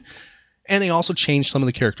television, and they also changed some of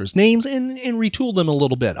the characters' names and retooled them a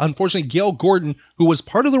little bit. Unfortunately, Gail Gordon, who was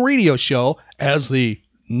part of the radio show as the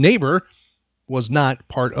neighbor, was not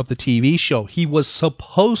part of the TV show. He was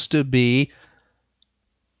supposed to be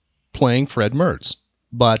playing Fred Mertz,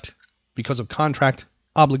 but because of contractual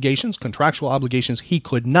obligations, he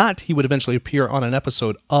could not. He would eventually appear on an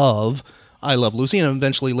episode of I Love Lucy, and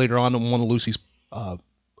eventually later on in one of Lucy's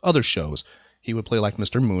other shows, he would play like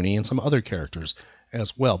Mr. Mooney and some other characters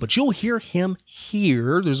as well. But you'll hear him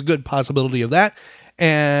here. There's a good possibility of that.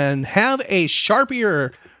 And have a sharp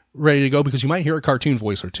ear ready to go because you might hear a cartoon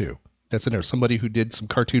voice or two. that's in there. Somebody who did some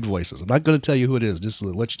cartoon voices. I'm not going to tell you who it is. Just to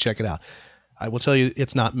let you check it out. I will tell you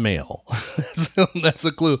it's not male. So that's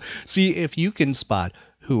a clue. See if you can spot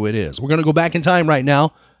who it is. We're going to go back in time right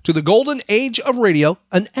now to the golden age of radio,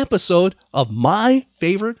 an episode of My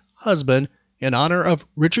Favorite Husband in honor of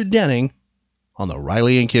Richard Denning on the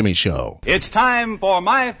Riley and Kimmy Show. It's time for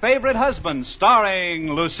My Favorite Husband,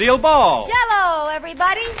 starring Lucille Ball. Jello,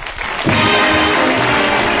 everybody.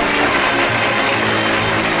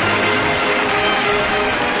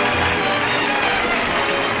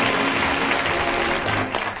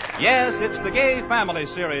 Yes, it's the Gay Family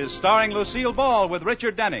series starring Lucille Ball with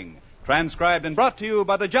Richard Denning. Transcribed and brought to you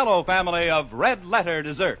by the Jello family of Red Letter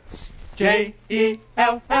Desserts.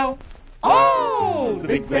 J-E-L-L. Oh, the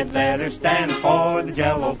big red letters stand for the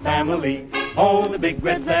Jello family. Oh, the big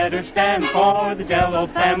red letters stand for the Jello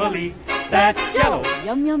family. That's Jello.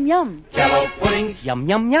 Yum, yum, yum. Jello puddings. Yum,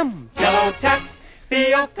 yum, yum. Jello taps.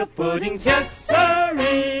 Tapioca puddings. Yes,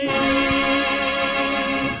 sirree.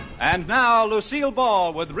 And now, Lucille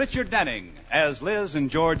Ball with Richard Denning as Liz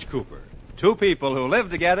and George Cooper. Two people who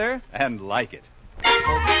live together and like it.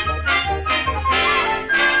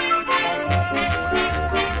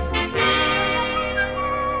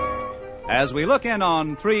 As we look in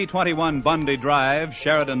on 321 Bundy Drive,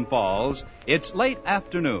 Sheridan Falls, it's late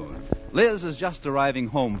afternoon. Liz is just arriving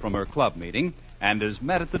home from her club meeting and is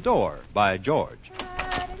met at the door by George.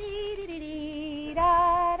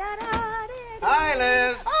 Hi,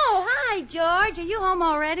 Liz. Oh, hi, George. Are you home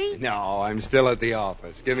already? No, I'm still at the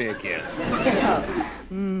office. Give me a kiss.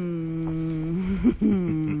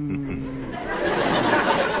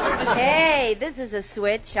 Hey, this is a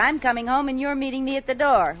switch. I'm coming home and you're meeting me at the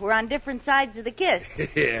door. We're on different sides of the kiss.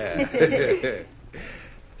 Yeah.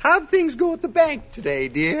 How'd things go at the bank today,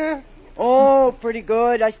 dear? Oh, pretty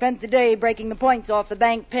good. I spent the day breaking the points off the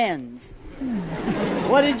bank pens.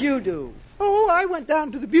 What did you do? Oh, I went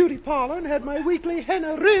down to the beauty parlor and had my weekly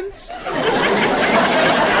henna rinse.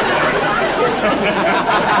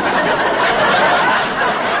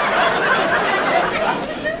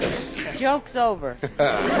 Joke's over.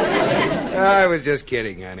 I was just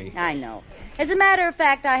kidding, honey. I know. As a matter of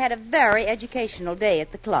fact, I had a very educational day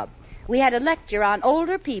at the club. We had a lecture on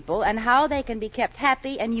older people and how they can be kept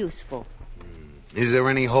happy and useful. Is there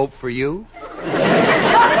any hope for you?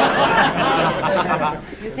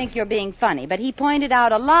 You think you're being funny, but he pointed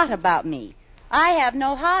out a lot about me. I have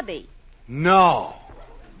no hobby. No.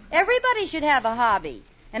 Everybody should have a hobby,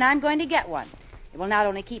 and I'm going to get one. It will not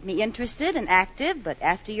only keep me interested and active, but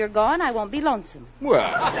after you're gone, I won't be lonesome.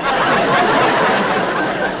 Well,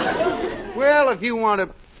 if you want to...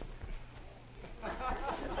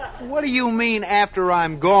 What do you mean after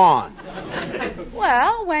I'm gone?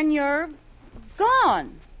 Well, when you're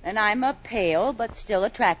gone, and I'm a pale but still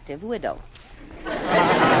attractive widow.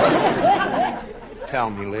 Tell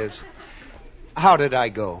me, Liz, how did I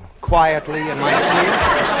go? Quietly in my sleep?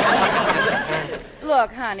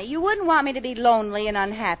 Look, honey, you wouldn't want me to be lonely and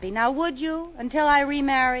unhappy, now would you, until I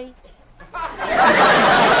remarry?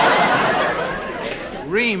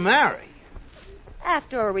 Remarry?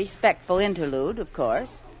 After a respectful interlude, of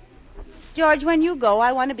course. George, when you go,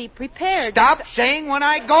 I want to be prepared. Stop saying when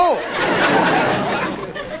I go.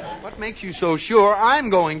 What makes you so sure I'm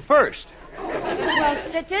going first? Well,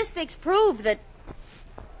 statistics prove that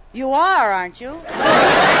you are, aren't you?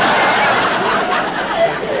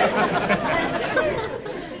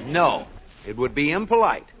 No, it would be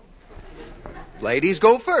impolite. Ladies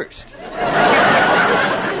go first.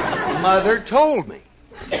 Mother told me.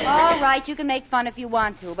 All right, you can make fun if you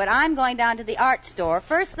want to, but I'm going down to the art store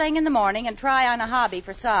first thing in the morning and try on a hobby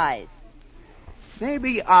for size.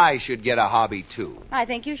 Maybe I should get a hobby, too. I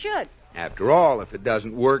think you should. After all, if it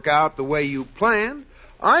doesn't work out the way you planned,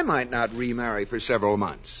 I might not remarry for several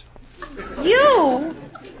months. You?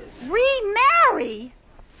 Remarry?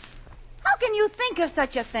 How can you think of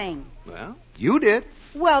such a thing? Well, you did.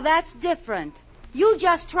 Well, that's different. You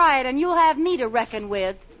just try it and you'll have me to reckon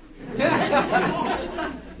with.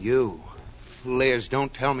 You. Liz,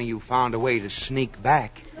 don't tell me you found a way to sneak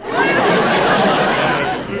back.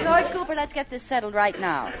 George Cooper, let's get this settled right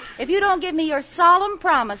now. If you don't give me your solemn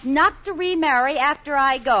promise not to remarry after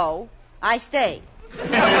I go, I stay.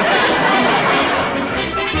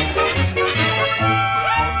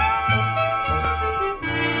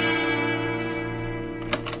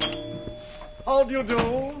 How do you do?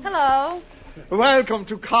 Hello. Welcome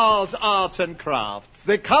to Carl's Arts and Crafts,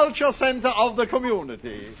 the culture center of the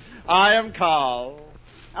community. I am Carl.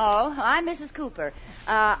 Oh, I'm Mrs. Cooper.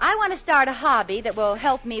 I want to start a hobby that will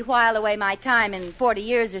help me while away my time in 40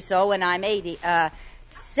 years or so when I'm 70,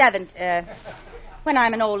 when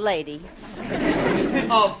I'm an old lady.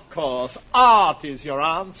 Of course, art is your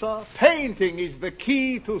answer. Painting is the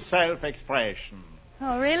key to self-expression.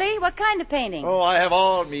 Oh, really? What kind of painting? Oh, I have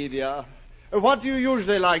all media. What do you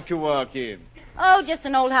usually like to work in? Oh, just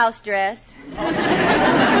an old house dress.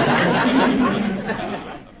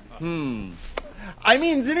 I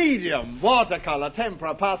mean the medium. Watercolor,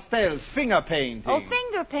 tempera, pastels, finger painting. Oh,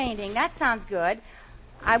 finger painting. That sounds good.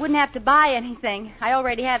 I wouldn't have to buy anything. I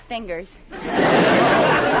already have fingers.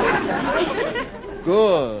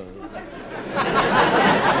 Good.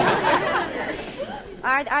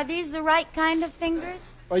 Are these the right kind of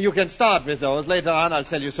fingers? Well, you can start with those. Later on, I'll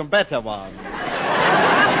sell you some better ones.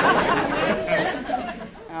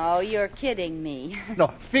 Oh, you're kidding me. No,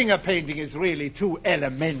 finger painting is really too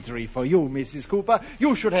elementary for you, Mrs. Cooper.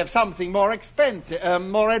 You should have something more expensive,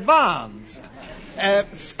 more advanced.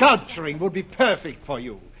 Sculpturing would be perfect for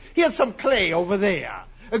you. Here's some clay over there.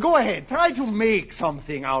 Go ahead, try to make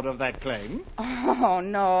something out of that clay. Oh,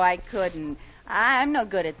 no, I couldn't. I'm no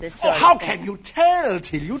good at this sort of how thing. can you tell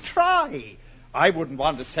till you try? I wouldn't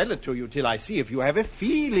want to sell it to you till I see if you have a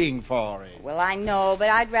feeling for it. Well, I know, but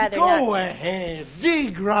I'd rather not. Go ahead,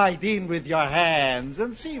 dig right in with your hands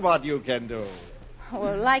and see what you can do.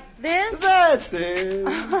 Well, like this? That's it.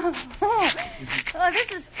 Oh,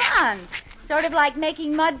 this is fun. Sort of like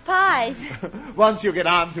making mud pies. Once you get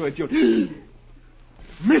onto it, you'll...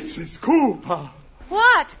 Mrs. Cooper!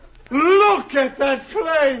 What? Look at that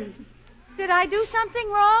clay! Did I do something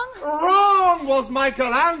wrong? Wrong was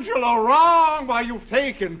Michelangelo. Wrong why you've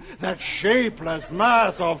taken that shapeless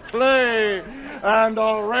mass of clay and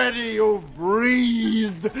already you've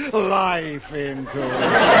breathed life into it.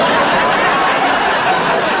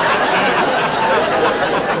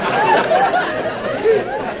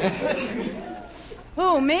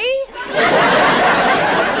 Who, me?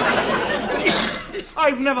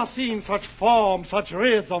 I've never seen such form, such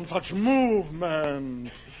rhythm, such movement.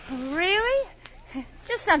 Really? It's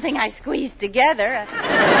just something I squeezed together.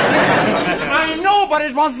 I know, but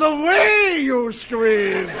it was the way you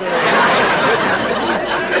squeezed it.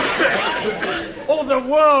 Oh, the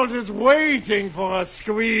world is waiting for a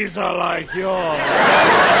squeezer like yours.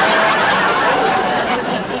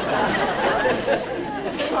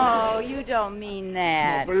 Oh, you don't mean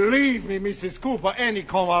that. No, believe me, Mrs. Cooper, any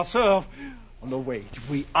connoisseur... Oh, no, wait.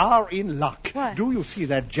 We are in luck. What? Do you see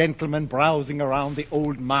that gentleman browsing around the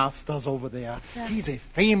old masters over there? Yeah. He's a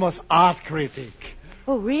famous art critic.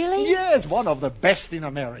 Oh, really? Yes, one of the best in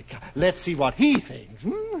America. Let's see what he thinks.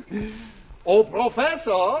 Oh,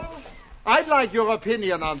 Professor, I'd like your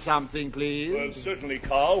opinion on something, please. Well, certainly,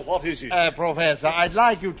 Carl. What is it? Professor, I'd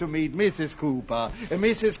like you to meet Mrs. Cooper.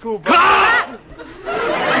 Mrs. Cooper... Carl!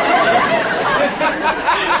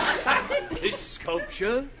 This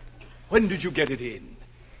sculpture? When did you get it in?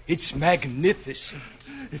 It's magnificent.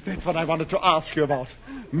 Is that what I wanted to ask you about?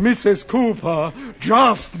 Mrs. Cooper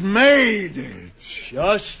just made it.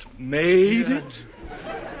 Just made it?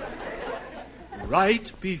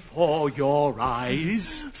 Right before your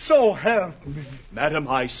eyes? So help me. Madam,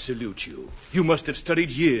 I salute you. You must have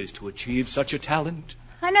studied years to achieve such a talent.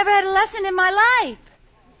 I never had a lesson in my life.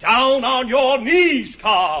 Down on your knees,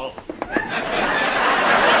 Carl!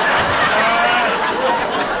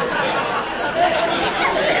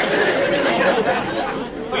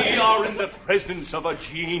 We are in the presence of a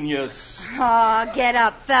genius. Oh, get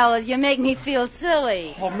up, fellas. You make me feel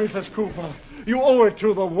silly. Oh, Mrs. Cooper, you owe it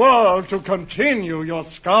to the world to continue your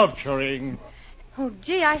sculpturing. Oh,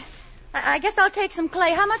 gee, I guess I'll take some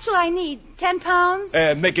clay. How much will I need? 10 pounds?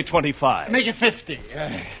 Make it 25. Make it 50.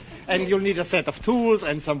 And you'll need a set of tools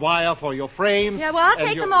and some wire for your frames. Yeah, well, I'll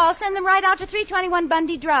take them all. Send them right out to 321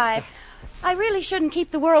 Bundy Drive. I really shouldn't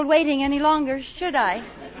keep the world waiting any longer, should I?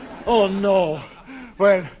 Oh, no.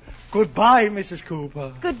 Well, goodbye, Mrs.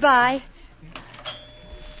 Cooper. Goodbye.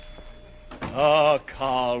 Ah,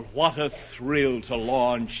 Carl, what a thrill to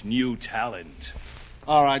launch new talent.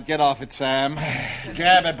 All right, get off it, Sam.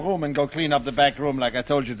 Grab a broom and go clean up the back room like I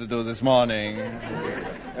told you to do this morning.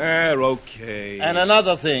 Okay. And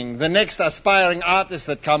another thing, the next aspiring artist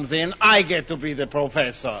that comes in, I get to be the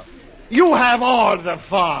professor. You have all the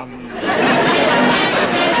fun.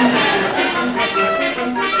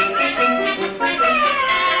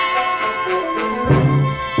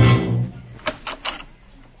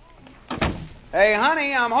 Hey,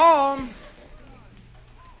 honey, I'm home.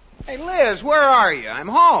 Hey, Liz, where are you? I'm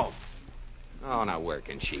home. Oh, now where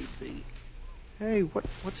can she be? Hey,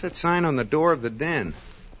 what's that sign on the door of the den?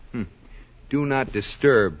 Do not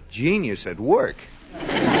disturb. Genius at work.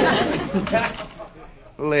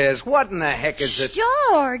 Liz, what in the heck is it?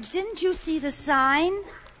 George, didn't you see the sign?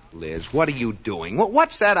 Liz, what are you doing?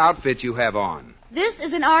 What's that outfit you have on? This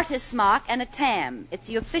is an artist's smock and a tam. It's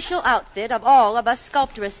the official outfit of all of us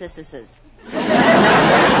sculpturesses.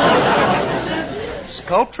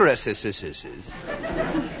 Sculpturesses.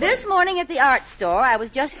 This morning at the art store, I was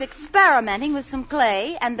just experimenting with some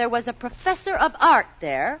clay, and there was a professor of art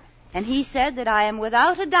there, and he said that I am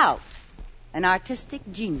without a doubt an artistic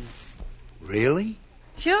genius. Really?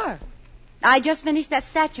 Sure. I just finished that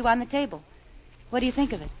statue on the table. What do you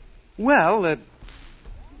think of it? Well,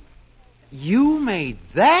 you made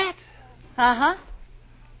that? Uh-huh.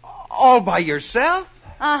 All by yourself?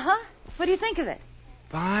 Uh-huh. What do you think of it?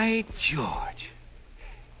 By George.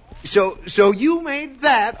 So you made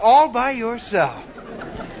that all by yourself?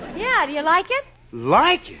 Yeah, do you like it?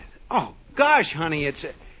 Like it? Oh, gosh, honey,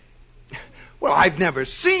 well, I've never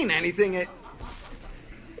seen anything.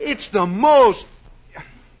 It's the most...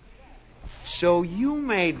 So you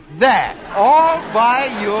made that all by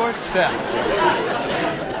yourself?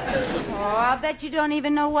 Oh, I'll bet you don't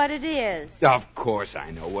even know what it is. Of course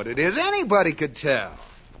I know what it is. Anybody could tell.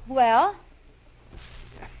 Well?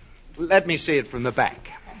 Let me see it from the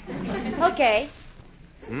back. Okay.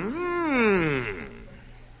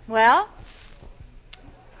 Well?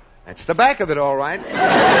 That's the back of it, all right.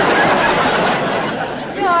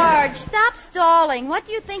 George, stop stalling. What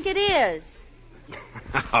do you think it is?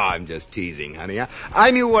 Oh, I'm just teasing, honey.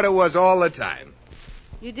 I knew what it was all the time.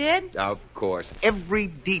 You did? Of course. Every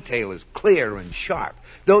detail is clear and sharp.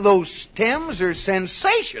 Though those stems are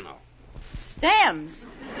sensational. Stems?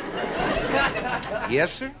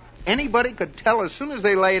 Yes, sir. Anybody could tell as soon as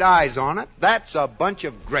they laid eyes on it, that's a bunch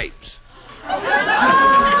of grapes.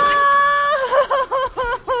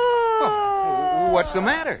 Oh, what's the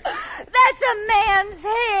matter? That's a man's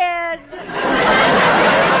head.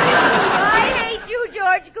 I hate you,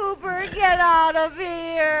 George Cooper. Get out of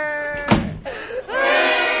here.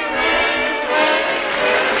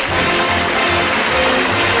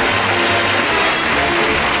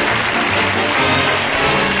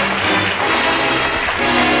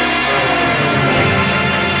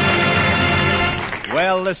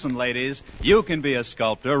 Well, listen, ladies, you can be a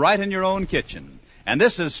sculptor right in your own kitchen. And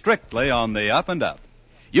this is strictly on the up and up.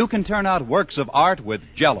 You can turn out works of art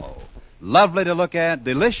with Jell-O. Lovely to look at,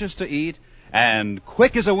 delicious to eat, and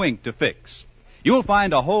quick as a wink to fix. You'll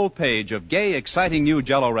find a whole page of gay, exciting new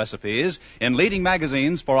Jell-O recipes in leading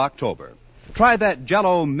magazines for October. Try that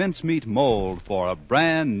Jell-O mincemeat mold for a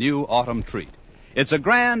brand new autumn treat. It's a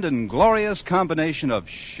grand and glorious combination of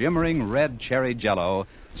shimmering red cherry Jell-O,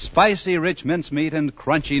 spicy rich mincemeat, and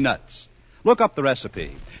crunchy nuts. Look up the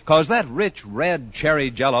recipe, 'cause that rich red cherry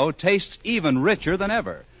Jell-O tastes even richer than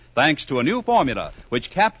ever, thanks to a new formula which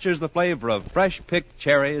captures the flavor of fresh-picked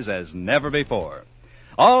cherries as never before.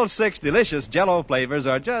 All 6 delicious Jell-O flavors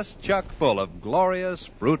are just chock full of glorious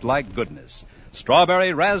fruit-like goodness.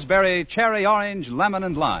 Strawberry, raspberry, cherry, orange, lemon,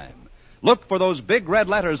 and lime. Look for those big red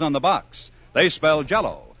letters on the box. They spell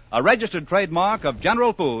Jell-O, a registered trademark of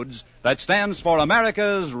General Foods that stands for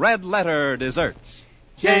America's Red Letter Desserts.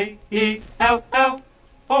 J-E-L-L-O.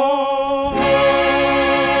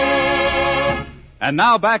 And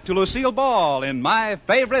now back to Lucille Ball in My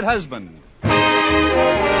Favorite Husband.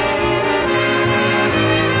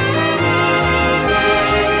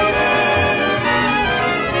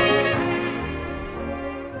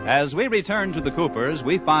 As we return to the Coopers,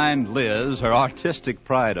 we find Liz, her artistic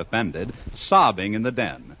pride offended, sobbing in the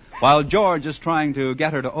den, while George is trying to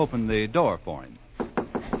get her to open the door for him.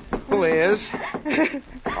 Liz?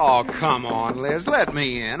 Oh, come on, Liz. Let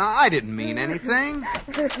me in. I didn't mean anything.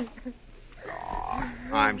 Oh,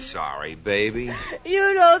 I'm sorry, baby.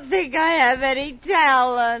 You don't think I have any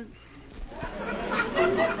talent.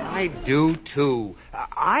 I do, too.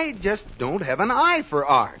 I just don't have an eye for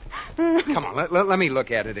art. Come on, let me look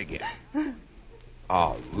at it again.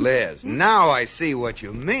 Oh, Liz, now I see what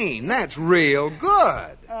you mean. That's real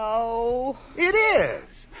good. Oh. It is.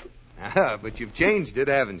 But you've changed it,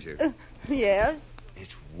 haven't you? Yes.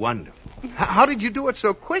 It's wonderful. How did you do it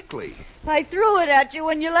so quickly? I threw it at you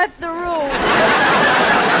when you left the room.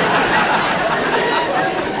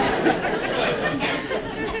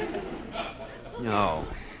 No.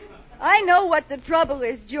 I know what the trouble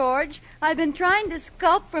is, George. I've been trying to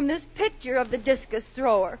sculpt from this picture of the discus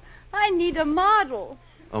thrower. I need a model.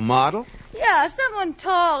 A model? Yeah, someone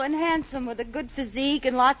tall and handsome with a good physique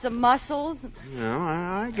and lots of muscles. No,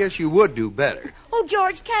 I guess you would do better. Oh,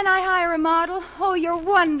 George, can I hire a model? Oh, you're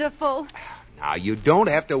wonderful. Now, you don't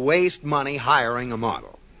have to waste money hiring a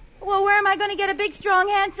model. Well, where am I going to get a big, strong,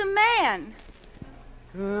 handsome man?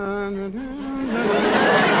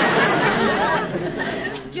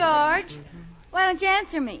 George, why don't you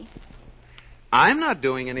answer me? I'm not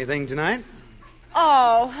doing anything tonight.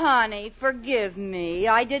 Oh, honey, forgive me.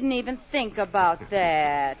 I didn't even think about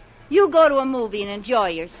that. You go to a movie and enjoy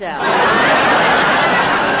yourself.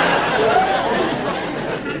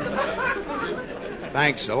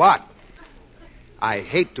 Thanks a lot. I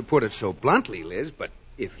hate to put it so bluntly, Liz, but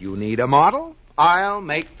if you need a model, I'll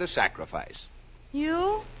make the sacrifice.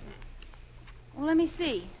 You? Well, let me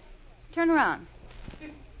see. Turn around.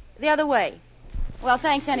 The other way. Well,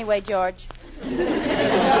 thanks anyway, George.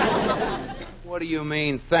 What do you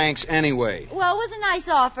mean, thanks anyway? Well, it was a nice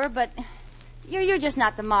offer, but you're just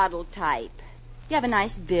not the model type. You have a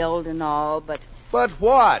nice build and all, but... But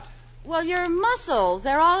what? Well, your muscles,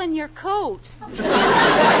 they're all in your coat.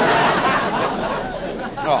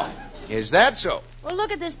 Oh, is that so? Well,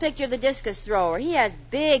 look at this picture of the discus thrower. He has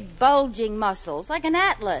big, bulging muscles, like an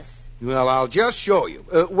atlas. Well, I'll just show you.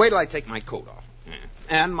 Wait till I take my coat off.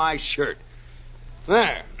 And my shirt.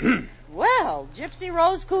 There. Well, Gypsy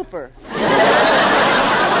Rose Cooper.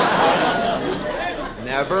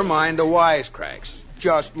 Never mind the wisecracks.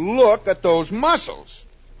 Just look at those muscles.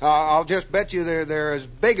 I'll just bet you they're as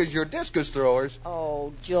big as your discus throwers.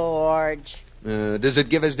 Oh, George. Does it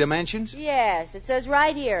give us dimensions? Yes, it says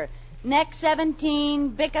right here. Neck 17,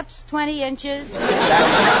 biceps 20 inches.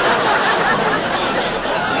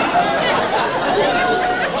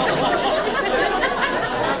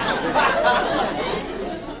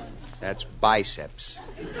 That's biceps.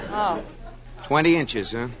 Oh. 20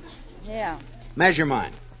 inches, huh? Yeah. Measure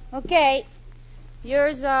mine. Okay.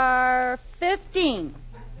 Yours are 15.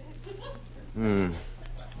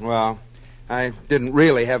 Well, I didn't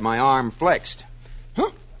really have my arm flexed.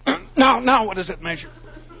 Huh? Now, what does it measure?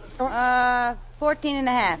 14 and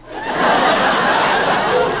a half.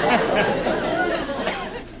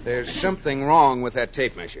 There's something wrong with that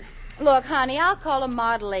tape measure. Look, honey, I'll call a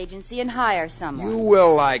model agency and hire someone. You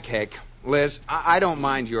will like heck. Liz, I don't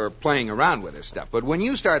mind your playing around with this stuff, but when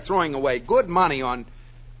you start throwing away good money on...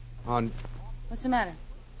 What's the matter?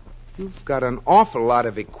 You've got an awful lot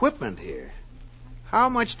of equipment here. How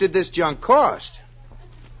much did this junk cost?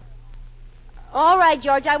 All right,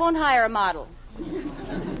 George, I won't hire a model.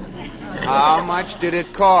 How much did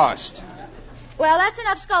it cost? Well, that's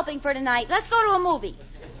enough sculpting for tonight. Let's go to a movie.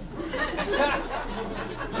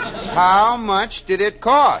 How much did it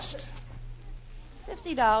cost?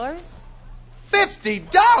 $50.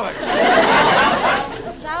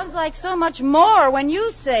 $50? Sounds like so much more when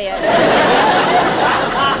you say it.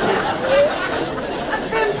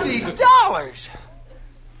 $50?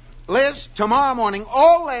 Liz, tomorrow morning,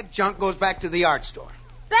 all that junk goes back to the art store.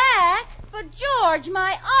 Back? But, George,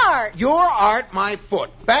 my art. Your art, my foot.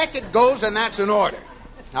 Back it goes, and that's an order.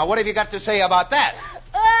 Now, what have you got to say about that?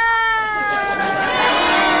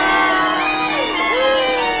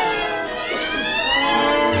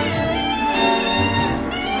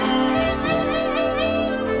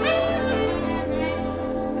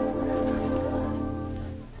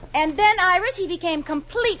 And then, Iris, he became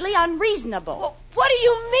completely unreasonable. Well, what do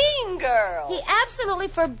you mean, girl? He absolutely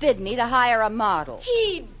forbid me to hire a model.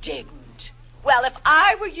 He didn't. Well, if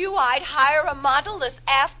I were you, I'd hire a model this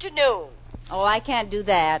afternoon. Oh, I can't do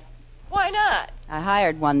that. Why not? I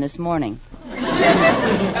hired one this morning.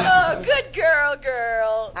 Oh, good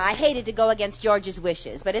girl. I hated to go against George's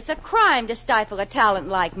wishes, but it's a crime to stifle a talent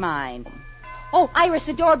like mine. Oh, Iris,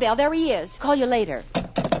 the doorbell. There he is. Call you later.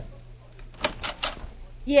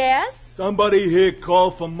 Yes? Somebody here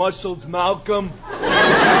call for Muscles Malcolm?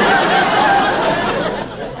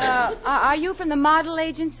 Are you from the model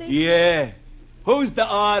agency? Yeah. Who's the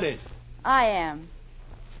artist? I am.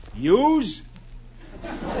 Yous?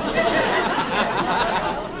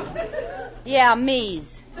 Yeah,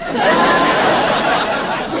 me's. Come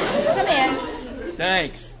in.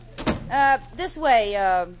 Thanks. This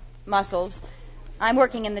way, Muscles. I'm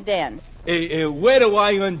working in the den. Where do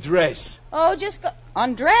I undress? Oh, just go...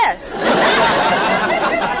 Undress?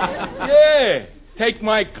 Yeah. Take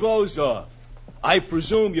my clothes off. I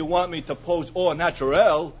presume you want me to pose au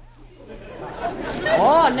naturel.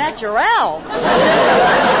 Oh, natural.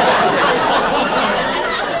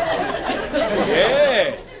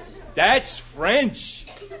 Yeah. That's French.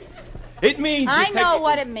 It means I know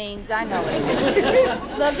what it means.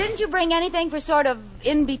 Look, didn't you bring anything for sort of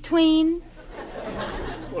in between?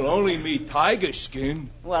 Well, only me tiger skin.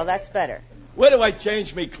 Well, that's better. Where do I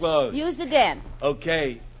change me clothes? Use the den.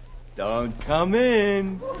 Okay. Don't come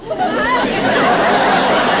in.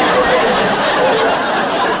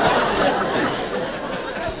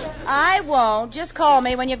 I won't. Just call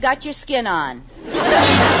me when you've got your skin on.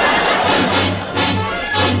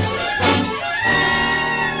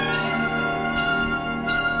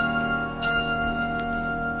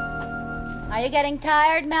 I Are you getting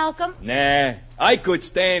tired, Malcolm? Nah, I could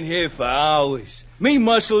stand here for hours. Me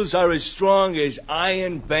muscles are as strong as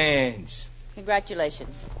iron bands.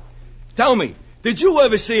 Congratulations. Tell me, did you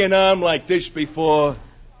ever see an arm like this before?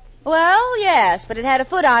 Well, yes, but it had a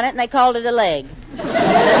foot on it and they called it a leg.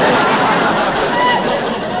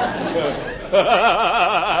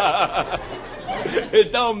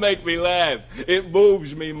 It don't make me laugh. It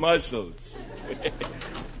moves me muscles.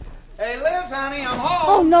 Hey, Liz, honey, I'm home.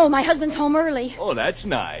 Oh, no, my husband's home early. Oh, that's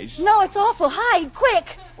nice. No, it's awful. Hide,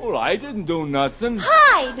 quick. Well, I didn't do nothing.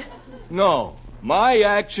 Hide. No, my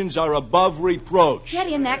actions are above reproach. Get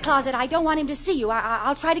in that closet. I don't want him to see you.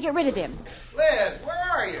 I'll try to get rid of him. Liz, where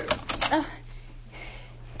are you?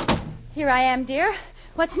 Here I am, dear.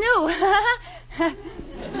 What's new?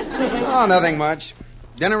 Oh, nothing much.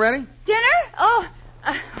 Dinner ready? Dinner? Oh,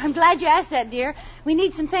 I'm glad you asked that, dear. We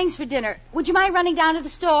need some things for dinner. Would you mind running down to the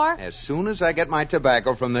store? As soon as I get my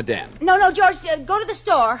tobacco from the den. No, George, go to the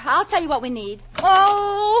store. I'll tell you what we need.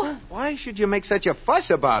 Oh! Why should you make such a fuss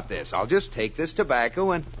about this? I'll just take this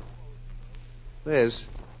tobacco and... Liz,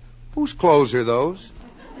 whose clothes are those?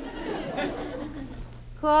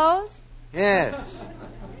 Clothes? Yes.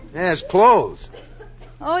 Yes, clothes.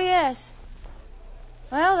 Oh, yes.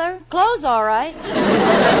 Well, they're clothes, all right.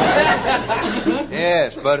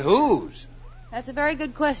 Yes, but whose? That's a very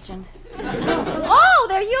good question. Oh,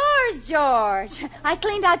 they're yours, George. I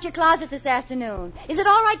cleaned out your closet this afternoon. Is it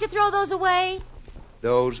all right to throw those away?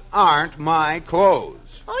 Those aren't my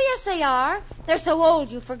clothes. Oh, yes, they are. They're so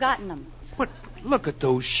old you've forgotten them. But look at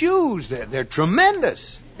those shoes. They're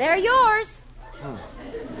tremendous. They're yours.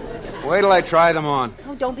 Wait till I try them on.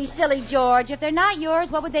 Oh, don't be silly, George. If they're not yours,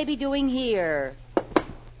 what would they be doing here?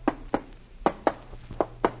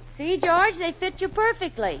 See, George, they fit you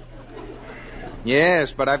perfectly.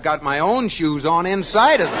 Yes, but I've got my own shoes on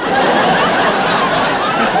inside of them.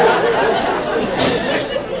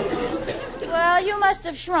 Well, you must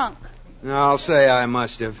have shrunk. I'll say I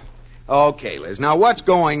must have. Okay, Liz, now what's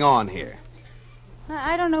going on here?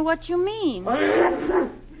 I don't know what you mean.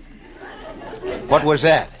 What was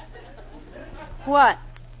that? What?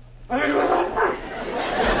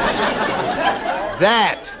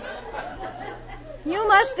 That. You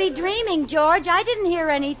must be dreaming, George. I didn't hear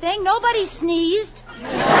anything. Nobody sneezed.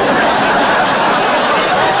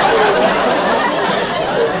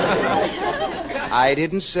 I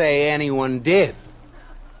didn't say anyone did.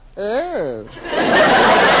 Oh.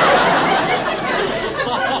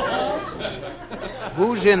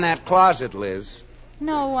 Who's in that closet, Liz?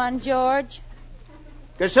 No one, George.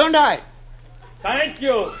 Gesundheit. Thank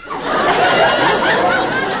you.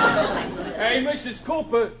 Hey, Mrs.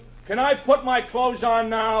 Cooper, can I put my clothes on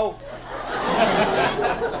now?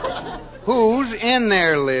 Who's in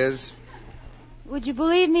there, Liz? Would you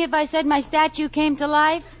believe me if I said my statue came to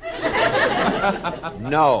life?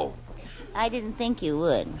 No. I didn't think you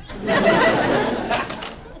would.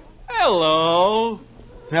 Hello.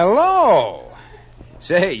 Hello.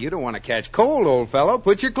 Say, you don't want to catch cold, old fellow.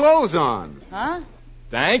 Put your clothes on. Huh?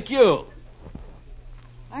 Thank you.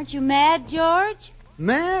 Aren't you mad, George?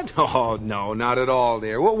 Mad? Oh, no, not at all,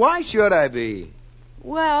 dear. Well, why should I be?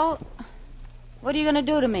 Well, what are you going to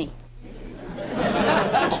do to me?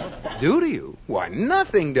 Do to you? Why,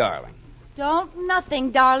 nothing, darling. Don't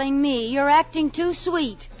nothing, darling, me. You're acting too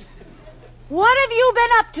sweet. What have you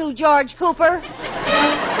been up to, George Cooper?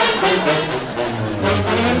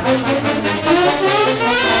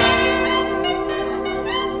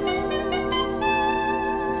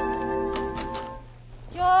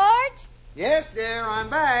 George? Yes, dear, I'm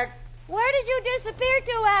back. Where did you disappear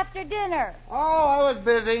to after dinner? Oh, I was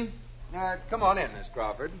busy. Come on in, Miss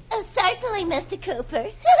Crawford. Certainly, Mr.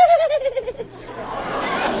 Cooper.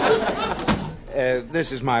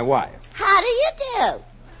 This is my wife. How do you do?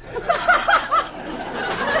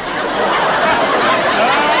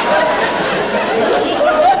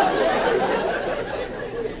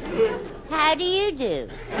 How do you do?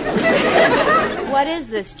 What is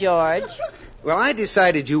this, George? Well, I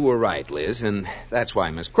decided you were right, Liz, and that's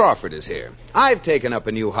why Miss Crawford is here. I've taken up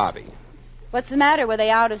a new hobby. What's the matter? Were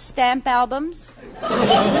they out of stamp albums?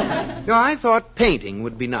 No, I thought painting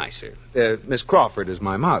would be nicer. Miss Crawford is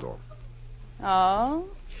my model. Oh?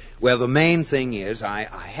 Well, the main thing is I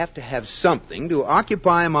have to have something to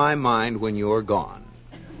occupy my mind when you're gone.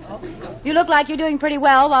 You look like you're doing pretty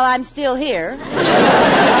well while I'm still here.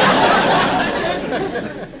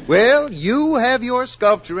 Well, you have your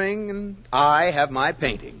sculpturing, and I have my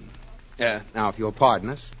painting. Now, if you'll pardon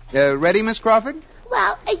us. Ready, Miss Crawford?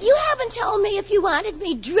 Well, you haven't told me if you wanted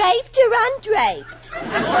me draped or undraped.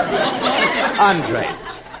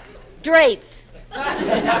 Undraped. Draped.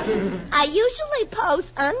 I usually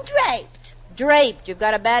pose undraped. Draped. You've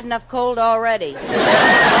got a bad enough cold already.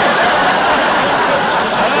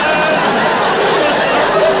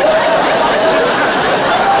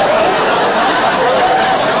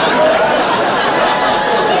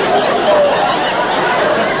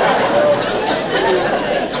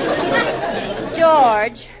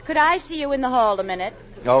 George, could I see you in the hall a minute?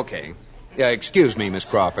 Okay. Excuse me, Miss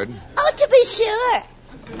Crawford. Oh, to be sure.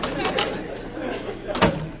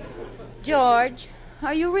 George,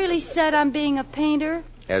 are you really set on being a painter?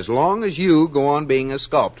 As long as you go on being a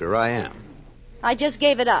sculptor, I am. I just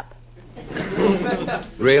gave it up.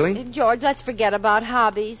 Really? George, let's forget about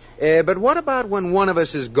hobbies. But what about when one of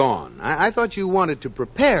us is gone? I thought you wanted to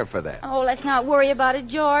prepare for that. Oh, let's not worry about it,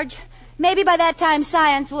 George. Maybe by that time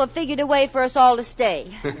science will have figured a way for us all to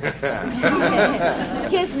stay.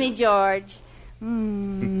 Kiss me, George.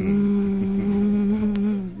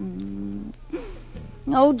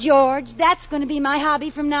 Oh, George, that's going to be my hobby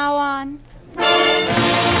from now on.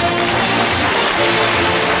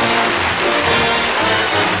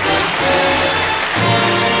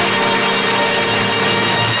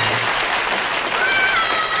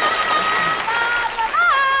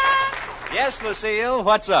 Yes, Lucille,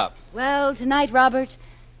 what's up? Well, tonight, Robert,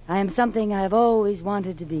 I am something I have always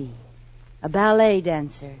wanted to be. A ballet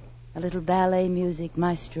dancer. A little ballet music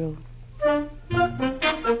maestro.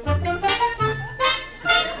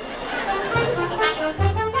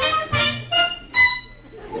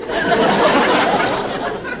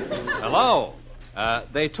 Hello.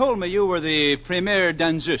 They told me you were the premier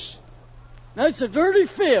danseuse. That's a dirty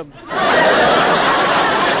fib.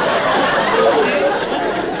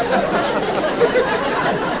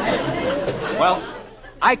 Well,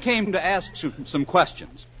 I came to ask some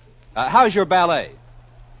questions. How's your ballet?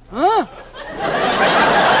 Huh?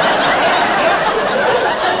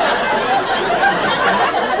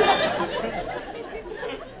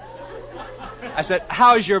 I said,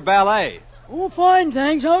 how's your ballet? Oh, fine,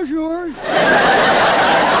 thanks. How's yours?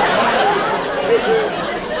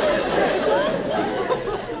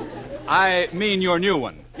 I mean your new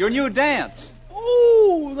one. Your new dance.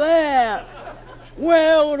 Oh, that.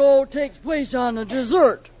 Well, it all takes place on a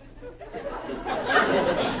dessert.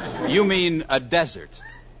 You mean a desert?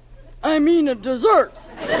 I mean a dessert.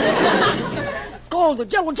 It's called the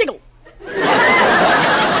Jello Jiggle.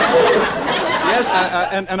 Yes,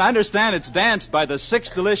 and I understand it's danced by the 6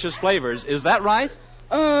 delicious flavors. Is that right?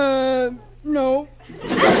 No.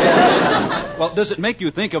 Well, does it make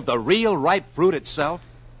you think of the real ripe fruit itself?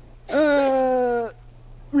 No.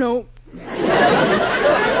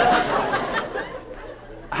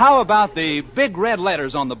 How about the big red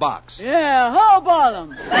letters on the box? Yeah, how about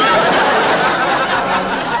them?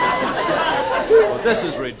 Well, this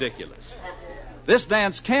is ridiculous. This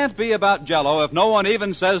dance can't be about Jell-O if no one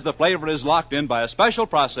even says the flavor is locked in by a special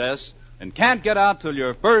process and can't get out till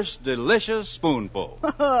your first delicious spoonful.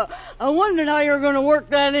 I wondered how you were going to work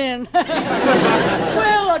that in.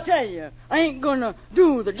 Well, I'll tell you, I ain't going to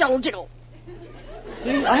do the Jello Jiggle.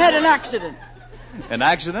 See, I had an accident. An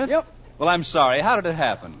accident? Yep. Well, I'm sorry. How did it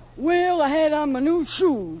happen? Well, I had on my new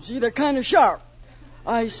shoes. See, they're kind of sharp.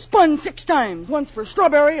 I spun 6 times. Once for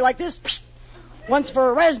strawberry, like this. Psh. Once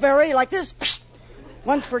for raspberry, like this. Psh.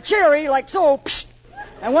 Once for cherry, like so. Psh.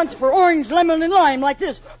 And once for orange, lemon, and lime, like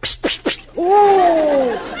this. Psh, psh, psh.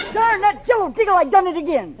 Oh, darn that Jello Jiggle, I done it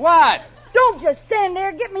again. What? Don't just stand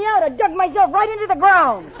there. Get me out. I dug myself right into the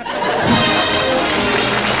ground.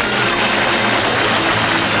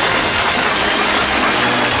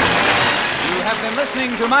 You have been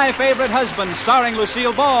listening to My Favorite Husband, starring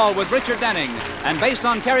Lucille Ball with Richard Denning, and based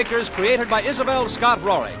on characters created by Isabel Scott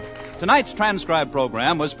Rory. Tonight's transcribed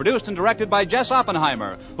program was produced and directed by Jess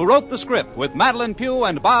Oppenheimer, who wrote the script with Madeline Pugh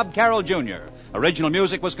and Bob Carroll, Jr. Original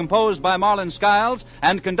music was composed by Marlon Skiles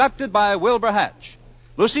and conducted by Wilbur Hatch.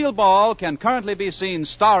 Lucille Ball can currently be seen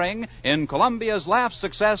starring in Columbia's laugh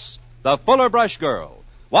success, The Fuller Brush Girl.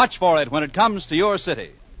 Watch for it when it comes to your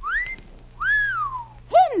city.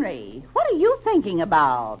 Henry, what are you thinking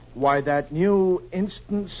about? Why, that new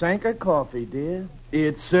instant Sanker coffee, dear.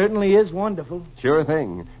 It certainly is wonderful. Sure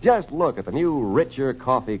thing. Just look at the new richer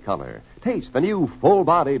coffee color. Taste the new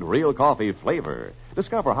full-bodied real coffee flavor.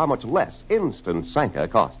 Discover how much less instant Sanka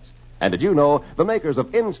costs. And did you know the makers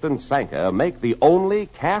of Instant Sanka make the only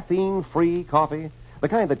caffeine-free coffee? The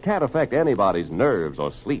kind that can't affect anybody's nerves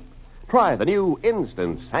or sleep. Try the new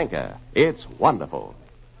Instant Sanka. It's wonderful.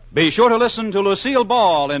 Be sure to listen to Lucille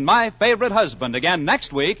Ball in My Favorite Husband again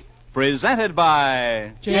next week, presented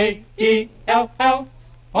by J-E-L-L.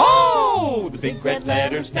 Oh! Oh, the big red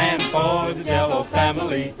letters stand for the Jell-O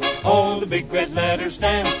family. Oh, the big red letters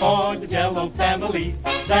stand for the Jell-O family.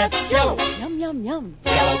 That's Jell-O. Yum, yum, yum.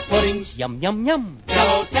 Jell-O puddings, yum, yum, yum.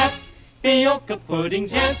 Jell-O tapioca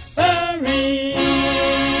puddings, yes, sirree.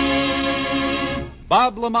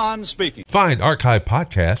 Bob Lamont speaking. Find archive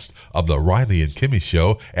podcasts of The Riley and Kimmy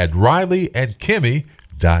Show at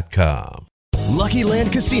RileyandKimmy.com. Lucky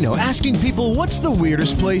Land Casino, asking people, what's the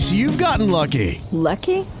weirdest place you've gotten lucky?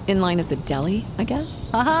 Lucky? In line at the deli, I guess?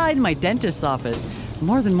 Aha, in my dentist's office.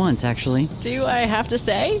 More than once, actually. Do I have to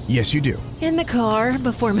say? Yes, you do. In the car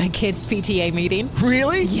before my kids' PTA meeting.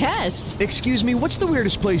 Really? Yes. Excuse me, what's the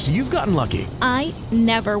weirdest place you've gotten lucky? I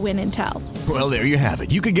never win and tell. Well, there you have it.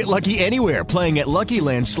 You can get lucky anywhere, playing at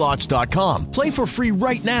LuckyLandSlots.com. Play for free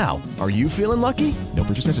right now. Are you feeling lucky? No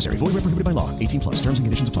purchase necessary. Void where prohibited by law. 18+. Terms and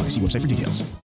conditions apply. See website for details.